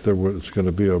looked like there was going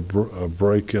to be a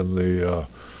break in the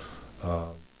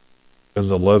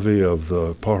levee of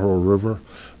the Pajaro River,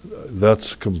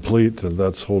 that's complete and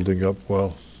that's holding up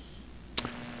well.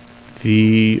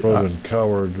 The road in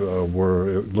Coward, where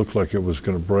it looked like it was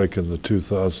going to break in the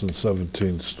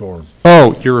 2017 storm.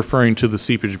 Oh, you're referring to the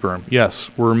seepage berm.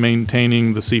 Yes, we're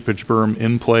maintaining the seepage berm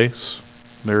in place.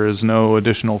 There is no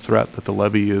additional threat that the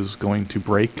levee is going to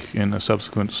break in a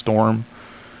subsequent storm.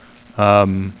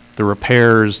 The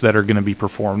repairs that are going to be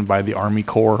performed by the Army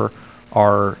Corps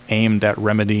are aimed at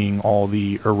remedying all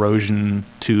the erosion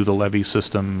to the levee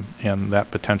system and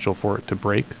that potential for it to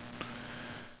break.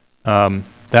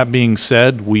 That being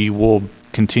said, we will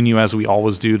continue, as we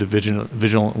always do, to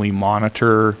vigilantly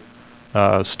monitor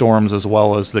storms as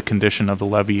well as the condition of the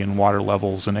levee and water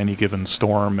levels in any given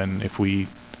storm. And if we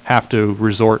have to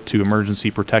resort to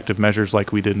emergency protective measures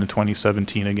like we did in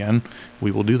 2017 again,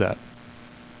 we will do that.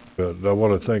 Good. I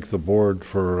want to thank the board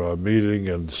for meeting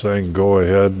and saying go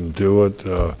ahead and do it.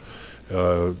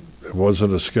 It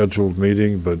wasn't a scheduled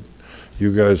meeting, but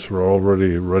you guys were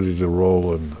already ready to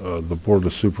roll, and the Board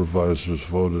of Supervisors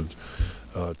voted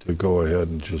to go ahead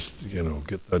and just,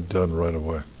 get that done right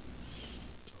away.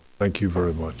 Thank you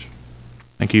very much.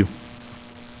 Thank you.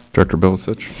 Director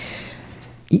Bilicic?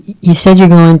 You said you're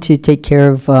going to take care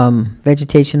of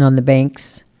vegetation on the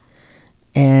banks,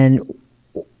 and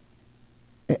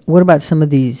what about some of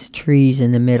these trees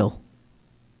in the middle?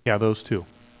 Yeah, those two.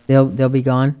 They'll be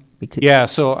gone? Yeah,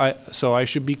 so I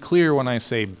should be clear when I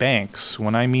say banks.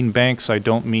 When I mean banks, I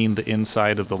don't mean the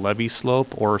inside of the levee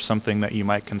slope or something that you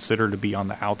might consider to be on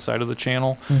the outside of the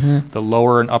channel. Mm-hmm. The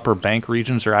lower and upper bank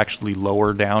regions are actually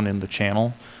lower down in the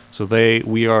channel. So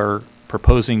we are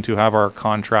proposing to have our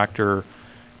contractor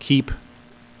keep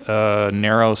a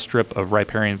narrow strip of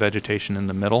riparian vegetation in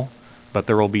the middle, but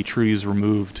there will be trees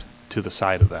removed to the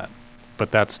side of that.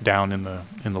 But that's down in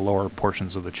the lower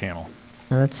portions of the channel.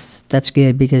 That's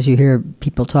good, because you hear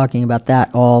people talking about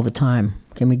that all the time.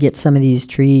 Can we get some of these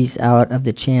trees out of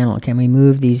the channel? Can we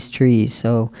move these trees?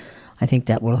 So I think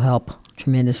that will help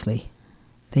tremendously.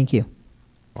 Thank you.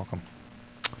 Welcome.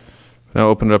 Now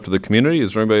open it up to the community.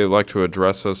 Is there anybody who'd like to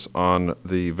address us on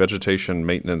the vegetation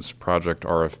maintenance project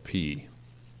RFP?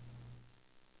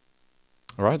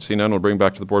 All right, seeing none, we'll bring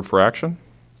back to the board for action.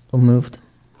 So moved.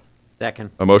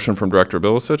 Second. A motion from Director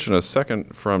Bilicich and a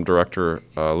second from Director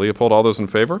Leopold. All those in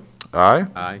favor? Aye.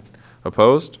 Aye.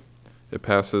 Opposed? It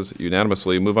passes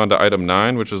unanimously. Move on to item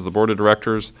 9, which is the Board of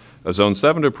Directors of Zone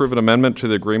 7 to approve an amendment to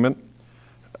the agreement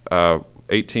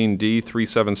 18D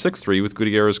 3763 with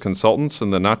Gutierrez Consultants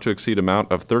in the not-to-exceed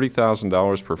amount of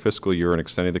 $30,000 per fiscal year and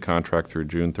extending the contract through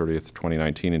June 30th,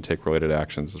 2019, and take related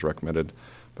actions as recommended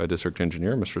by District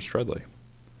Engineer Mr. Stradley.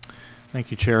 Thank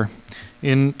you, Chair.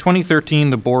 In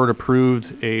 2013, the board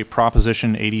approved a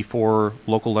Proposition 84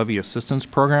 Local Levy Assistance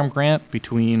Program grant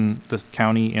between the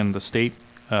county and the state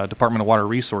Department of Water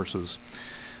Resources.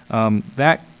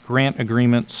 That grant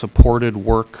agreement supported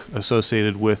work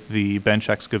associated with the bench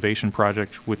excavation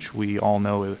project, which we all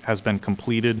know has been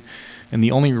completed. And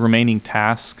the only remaining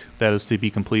task that is to be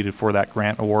completed for that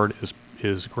grant award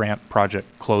is grant project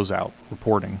closeout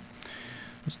reporting.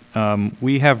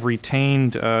 We have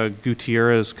retained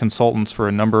Gutierrez Consultants for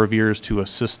a number of years to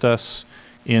assist us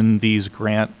in these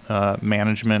grant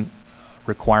management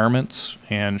requirements,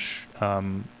 and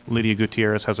Lydia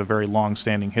Gutierrez has a very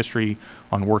long-standing history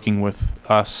on working with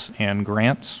us and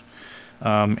grants,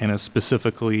 and is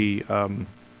specifically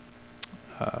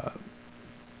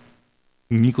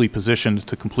uniquely positioned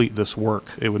to complete this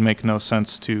work. It would make no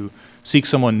sense to seek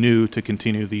someone new to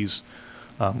continue these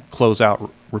closeout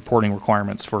reporting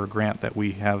requirements for a grant that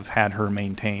we have had her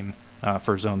maintain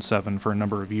for Zone 7 for a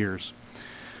number of years.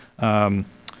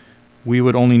 We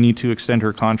would only need to extend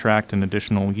her contract an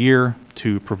additional year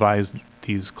to provide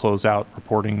these closeout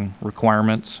reporting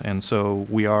requirements, and so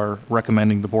we are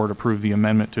recommending the board approve the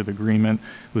amendment to the agreement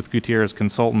with Gutierrez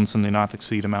Consultants in the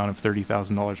not-to-exceed amount of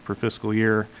 $30,000 per fiscal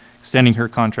year, extending her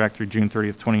contract through June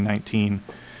 30th, 2019,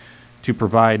 to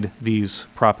provide these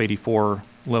Prop 84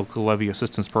 Local Levy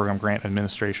Assistance Program grant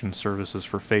administration services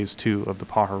for Phase 2 of the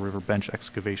Pajaro River Bench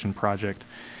Excavation Project,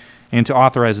 and to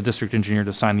authorize the district engineer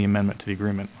to sign the amendment to the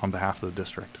agreement on behalf of the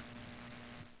district.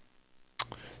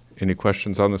 Any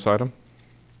questions on this item?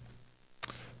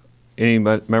 Any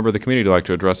member of the community would like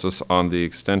to address us on the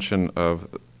extension of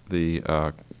the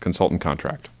consultant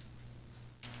contract?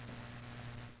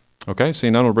 Okay,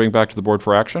 seeing none, we'll bring it back to the board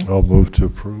for action. I'll move to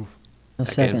approve. A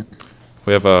second.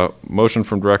 We have a motion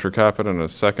from Director Caput and a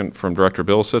second from Director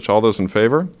Bilicich. All those in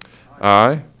favor?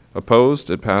 Aye. Opposed?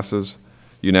 It passes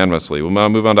unanimously. We'll now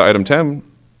move on to item 10,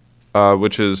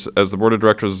 which is, as the Board of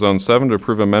Directors of Zone 7, to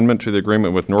approve amendment to the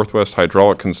agreement with Northwest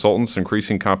Hydraulic Consultants,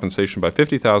 increasing compensation by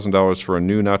 $50,000 for a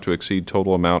new not-to-exceed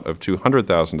total amount of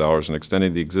 $200,000 and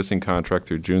extending the existing contract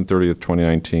through June 30th,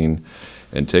 2019,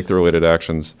 and take the related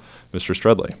actions. Mr.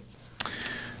 Stradley.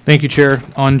 Thank you, Chair.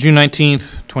 On June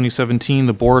 19th, 2017,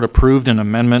 the board approved an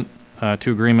amendment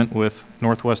to agreement with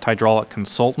Northwest Hydraulic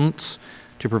Consultants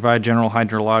to provide general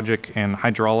hydrologic and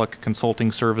hydraulic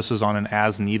consulting services on an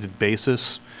as-needed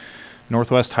basis.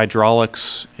 Northwest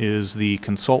Hydraulics is the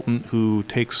consultant who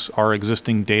takes our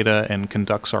existing data and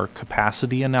conducts our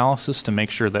capacity analysis to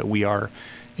make sure that we are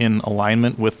in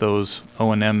alignment with those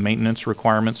O&M maintenance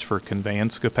requirements for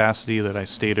conveyance capacity that I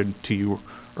stated to you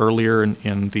earlier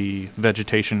in the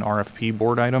vegetation RFP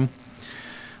board item.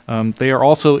 They are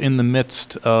also in the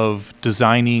midst of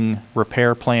designing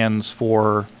repair plans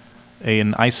for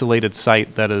an isolated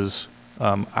site that is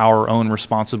our own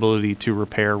responsibility to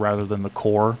repair rather than the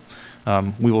Corps.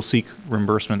 We will seek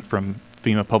reimbursement from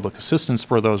FEMA Public Assistance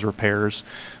for those repairs,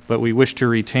 but we wish to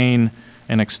retain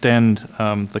and extend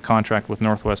the contract with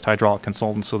Northwest Hydraulic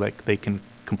Consultants so that they can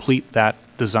complete that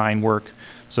design work,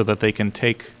 so that they can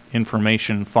take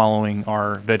information following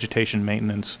our vegetation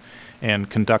maintenance and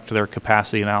conduct their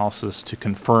capacity analysis to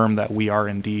confirm that we are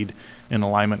indeed in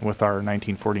alignment with our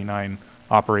 1949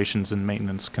 operations and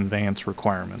maintenance conveyance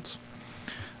requirements.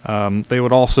 They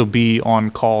would also be on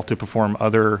call to perform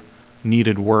other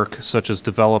needed work, such as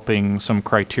developing some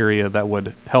criteria that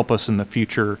would help us in the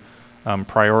future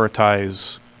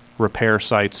prioritize repair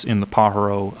sites in the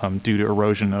Pajaro due to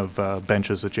erosion of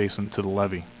benches adjacent to the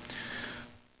levee.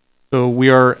 So we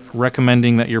are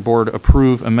recommending that your board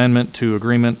approve amendment to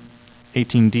agreement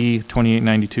 18D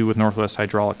 2892 with Northwest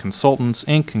Hydraulic Consultants,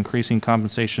 Inc., increasing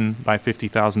compensation by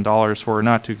 $50,000 for a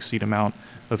not-to-exceed amount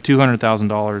of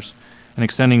 $200,000 and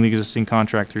extending the existing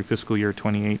contract through fiscal year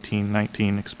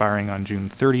 2018-19, expiring on June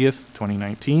 30th,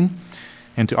 2019,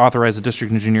 and to authorize the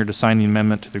district engineer to sign the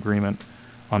amendment to the agreement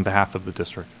on behalf of the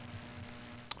district.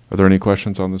 Are there any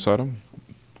questions on this item?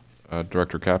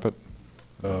 Director Caput?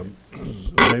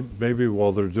 Maybe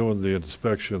while they're doing the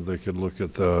inspection, they could look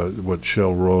at what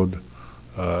Shell Road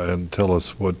and tell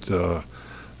us what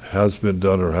has been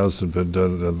done or hasn't been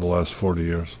done in the last 40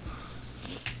 years.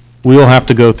 We will have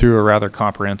to go through a rather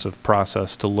comprehensive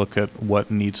process to look at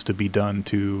what needs to be done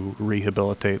to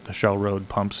rehabilitate the Shell Road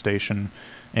pump station,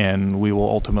 and we will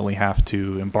ultimately have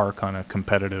to embark on a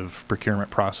competitive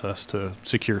procurement process to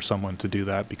secure someone to do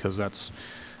that, because that's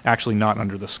actually not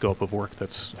under the scope of work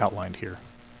that's outlined here.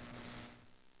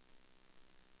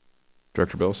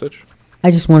 Director Bilicich?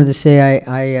 I just wanted to say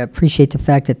I appreciate the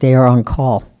fact that they are on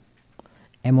call,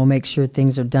 and we'll make sure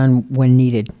things are done when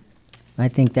needed. I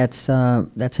think that's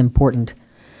important,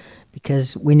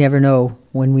 because we never know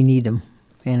when we need them,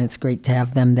 and it's great to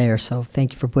have them there. So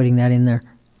thank you for putting that in there.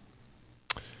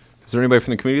 Is there anybody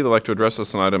from the committee that would like to address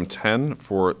us on item 10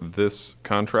 for this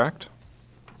contract?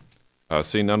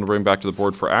 Seeing none, we'll bring back to the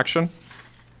board for action.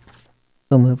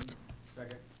 So moved.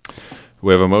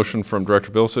 We have a motion from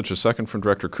Director Bilicich, a second from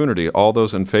Director Coonerty. All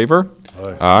those in favor?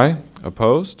 Aye. Aye.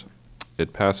 Opposed?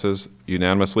 It passes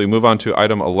unanimously. Move on to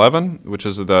item 11, which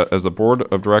is as the Board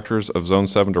of Directors of Zone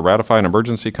 7 to ratify an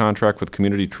emergency contract with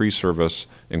Community Tree Service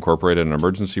Incorporated and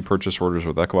emergency purchase orders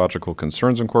with Ecological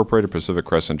Concerns Incorporated, Pacific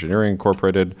Crest Engineering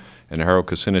Incorporated, and Harrow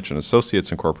Kucinich and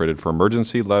Associates Incorporated for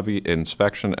emergency levee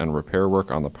inspection and repair work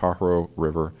on the Pajaro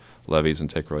River levees and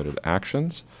take related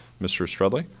actions. Mr.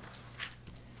 Strudley?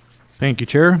 Thank you,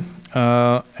 Chair.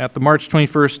 At the March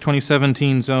 21st,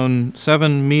 2017 Zone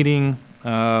 7 meeting,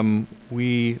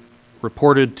 we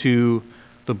reported to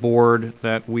the board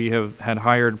that we had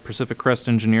hired Pacific Crest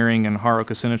Engineering and Harrow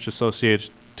Kucinich Associates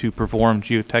to perform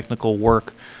geotechnical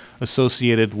work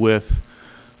associated with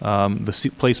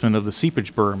the placement of the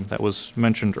seepage berm that was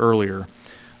mentioned earlier.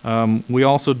 We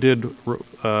also did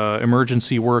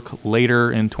emergency work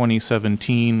later in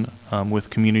 2017 with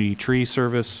Community Tree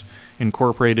Service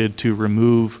Incorporated to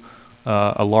remove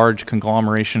a large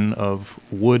conglomeration of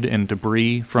wood and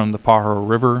debris from the Pajaro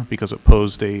River because it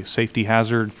posed a safety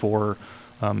hazard for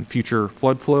future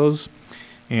flood flows.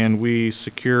 And we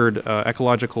secured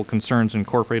Ecological Concerns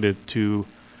Incorporated to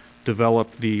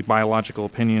develop the biological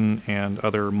opinion and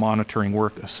other monitoring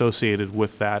work associated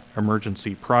with that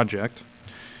emergency project.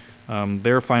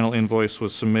 Their final invoice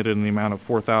was submitted in the amount of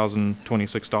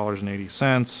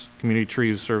 $4,026.80. Community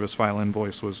Trees Service final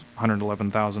invoice was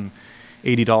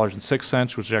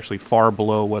 $111,080.06, which is actually far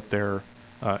below what their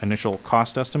initial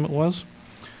cost estimate was.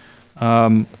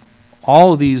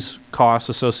 All of these costs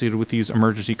associated with these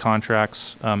emergency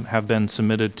contracts have been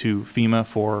submitted to FEMA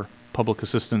for public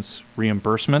assistance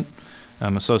reimbursement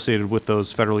associated with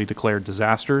those federally declared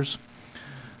disasters.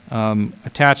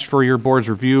 Attached for your board's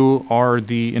review are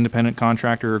the independent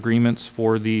contractor agreements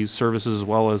for these services, as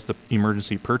well as the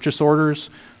emergency purchase orders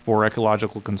for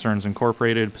Ecological Concerns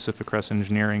Incorporated, Pacific Crest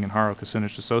Engineering, and Harrow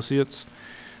Kucinich Associates,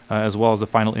 as well as the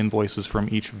final invoices from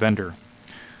each vendor.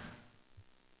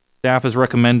 Staff is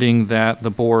recommending that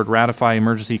the board ratify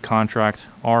emergency contract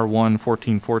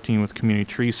R1-1414 with Community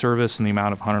Tree Service in the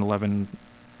amount of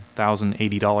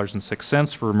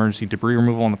 $111,080.06 for emergency debris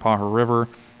removal on the Pajaro River.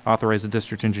 Authorize the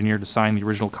district engineer to sign the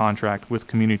original contract with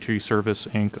Community Tree Service,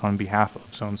 Inc. on behalf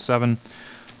of Zone 7.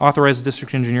 Authorize the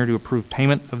district engineer to approve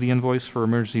payment of the invoice for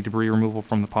emergency debris removal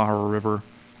from the Pajaro River.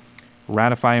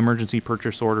 Ratify emergency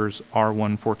purchase orders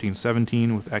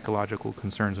R1-1417 with Ecological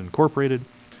Concerns Incorporated,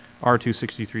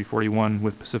 R2-6341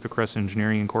 with Pacific Crest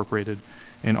Engineering Incorporated,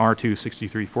 and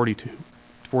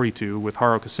R2-6342 with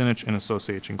Harrow Kucinich and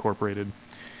Associates Incorporated.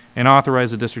 And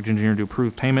authorize the district engineer to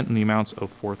approve payment in the amounts of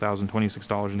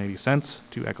 $4,026.80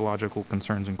 to Ecological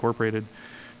Concerns Incorporated,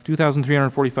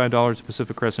 $2,345 to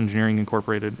Pacific Crest Engineering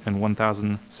Incorporated, and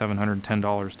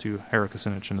 $1,710 to Harrow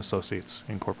Kucinich and Associates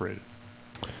Incorporated.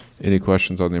 Any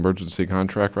questions on the emergency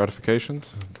contract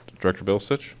ratifications? Director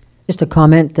Bilicich? Just a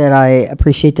comment that I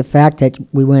appreciate the fact that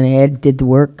we went ahead, did the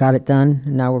work, got it done,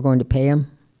 and now we're going to pay them.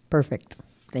 Perfect.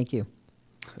 Thank you.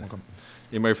 Welcome.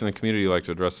 Anybody from the community like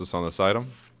to address us on this item?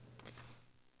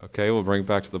 Okay, we'll bring it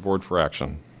back to the board for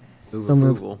action. Move So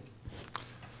moved. approval.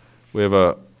 We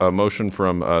have a motion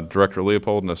from Director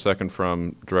Leopold and a second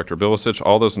from Director Bilicich.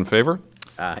 All those in favor?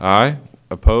 Aye. Aye.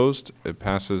 Opposed? It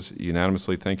passes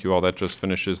unanimously. Thank you all. That just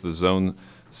finishes the Zone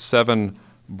 7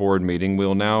 board meeting.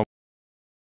 We'll now